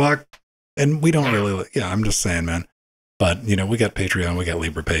as fuck. And we don't really, yeah, I'm just saying, man. But, you know, we got Patreon, we got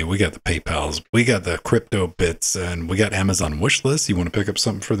LibrePay, we got the PayPals, we got the crypto bits, and we got Amazon wish lists. You want to pick up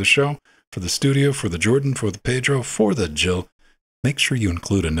something for the show, for the studio, for the Jordan, for the Pedro, for the Jill. Make sure you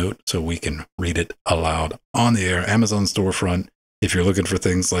include a note so we can read it aloud on the air. Amazon storefront. If you're looking for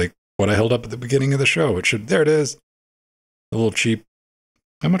things like what I held up at the beginning of the show, there it is. A little cheap.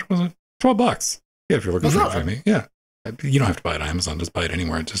 How much was it? $12. Yeah, if you're looking for it for me. Yeah. You don't have to buy it on Amazon. Just buy it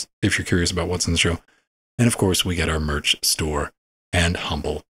anywhere. Just if you're curious about what's in the show. And of course, we get our merch store and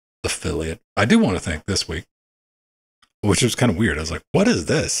humble affiliate. I do want to thank this week, which was kind of weird. I was like, what is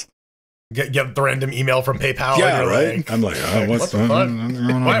this? Get the random email from PayPal. Yeah, right? Like, I'm like, oh, what's the fuck?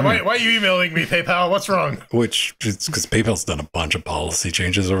 Why are you emailing me, PayPal? What's wrong? Which is because PayPal's done a bunch of policy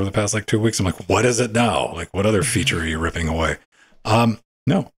changes over the past like 2 weeks. I'm like, what is it now? Like, what other feature are you ripping away?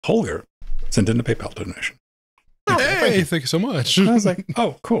 No, Holger sent in a PayPal donation. Hey, thank you so much. I was like,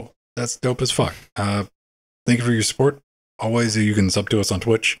 oh, cool. That's dope as fuck. Thank you for your support. Always, you can sub to us on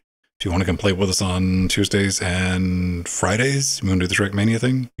Twitch. If you want to come play with us on Tuesdays and Fridays, you want to do the Trackmania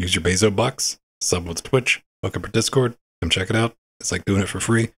thing, use your Bezo bucks, sub with Twitch, hook up our Discord, come check it out. It's like doing it for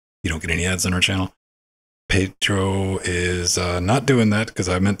free. You don't get any ads on our channel. Pedro is not doing that because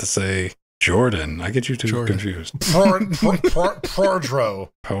I meant to say Jordan. I get you two confused. Pedro.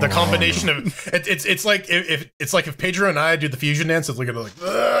 The combination of it's like if Pedro and I do the fusion dance, it's like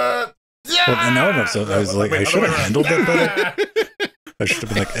yeah. Well, and now I'm upset. I was like, I should have handled that better. I should have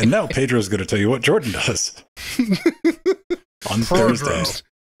been like, and now Pedro's going to tell you what Jordan does on Thursdays.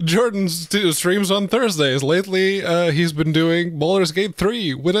 Jordan streams on Thursdays. Lately, he's been doing Baldur's Gate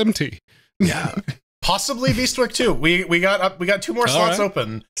 3 with MT. Yeah. Possibly Beastwick 2. We got 2 more slots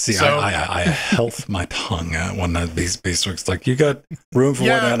open. See, so. I health my tongue when Beastwick's like, you got room for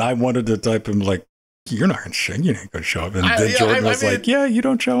one, and I wanted to type him like, you ain't going to show up. And then Jordan was like, yeah, you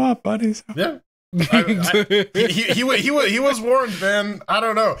don't show up, buddy. So. Yeah. He was warned, man. I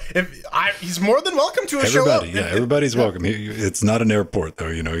don't know he's more than welcome to show up. Yeah, everybody's welcome. It's not an airport, though.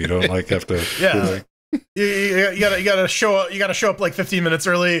 You know, you don't like have to. Yeah, you gotta show up. You gotta show up like 15 minutes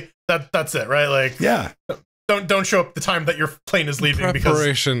early. That's it, right? Like, yeah. don't show up the time that your plane is leaving.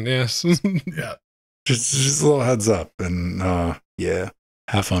 Preparation, yes. Yeah. Just a little heads up, and yeah,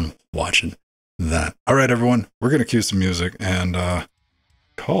 have fun watching that. All right, everyone, we're gonna cue some music and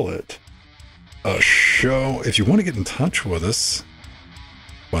call it a show. If you want to get in touch with us,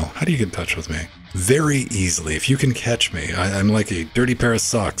 well, how do you get in touch with me? Very easily. If you can catch me, I'm like a dirty pair of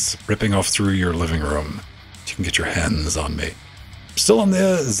socks ripping off through your living room. You can get your hands on me. Still on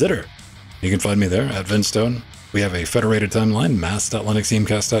the Zitter. You can find me there at Vinstone. We have a federated timeline,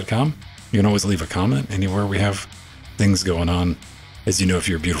 mass.linuxgamecast.com. You can always leave a comment anywhere we have things going on. As you know, if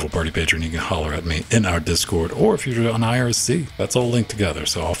you're a beautiful party patron, you can holler at me in our Discord, or if you're on IRC, that's all linked together,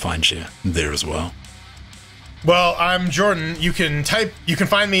 so I'll find you there as well. Well, I'm Jordan. You can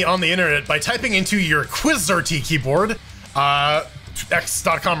find me on the internet by typing into your QWERTY keyboard,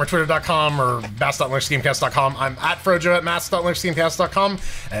 x.com or twitter.com or mass.linuxgamecast.com. I'm at Frojo at mass.linuxgamecast.com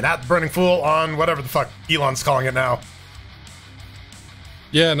and at Burning Fool on whatever the fuck Elon's calling it now.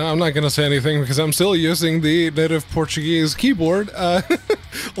 Yeah, no, I'm not going to say anything because I'm still using the native Portuguese keyboard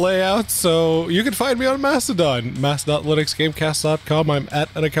layout, so you can find me on Mastodon, mass.linuxgamecast.com. I'm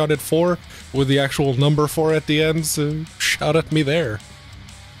at unaccounted4 with the actual number 4 at the end, so shout at me there.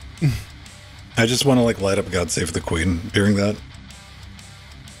 I just want to like light up God Save the Queen during that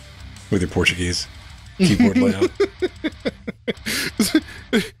with your Portuguese keyboard layout.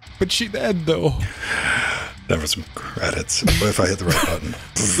 But she dead, though. That was some credits. What if I hit the right button?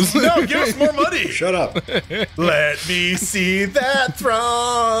 No, give us more money. Shut up. Let me see that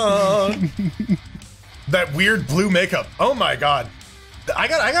throne. That weird blue makeup. Oh my god. I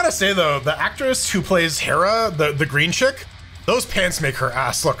gotta say though, the actress who plays Hera, the green chick, those pants make her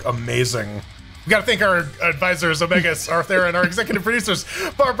ass look amazing. We gotta thank our advisors, Omegas, Arthur, and our executive producers,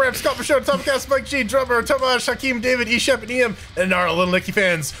 Barb, Bram, Scott, Michelle, Tom Cass, Mike G, Drummer, Tomasz, Hakeem, David, Eshep, and Ian, and our Little Nicky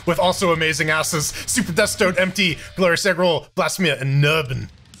fans with also amazing asses, Super Deathstone, Empty, Glorious Eggroll, Blasphemia, and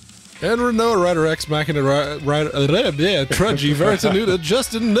Nubbin. And Renault, Rider X, Mackin, Trudgy, Veritanuda,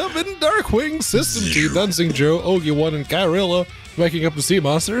 Justin, Nubbin, Darkwing, System T, Dunsing Joe, Ogi1, and Kyrilla, making up the Sea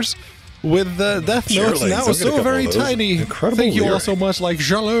Monsters. With Death Notes now so very tiny. Thank you all so much, like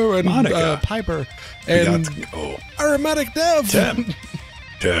Jalo and Piper and Aromatic Dev.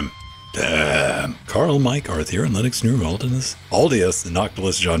 Tim. Carl, Mike, Arthur, and Linux New Aldinus, Aldius, the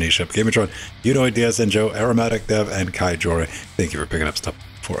Noctilus, John Eshep, Gamatron, Unoid, DS, and Joe, Aromatic Dev, and Kai Jory. Thank you for picking up stuff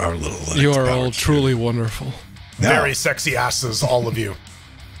for our little Linux. You are all truly wonderful. Very sexy asses, all of you.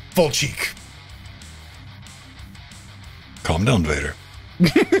 Full cheek. Calm down, Vader.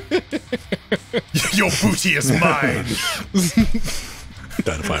 Your booty is mine.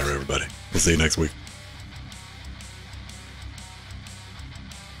 Down to fire, everybody. We'll see you next week.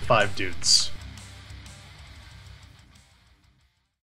 5 dudes.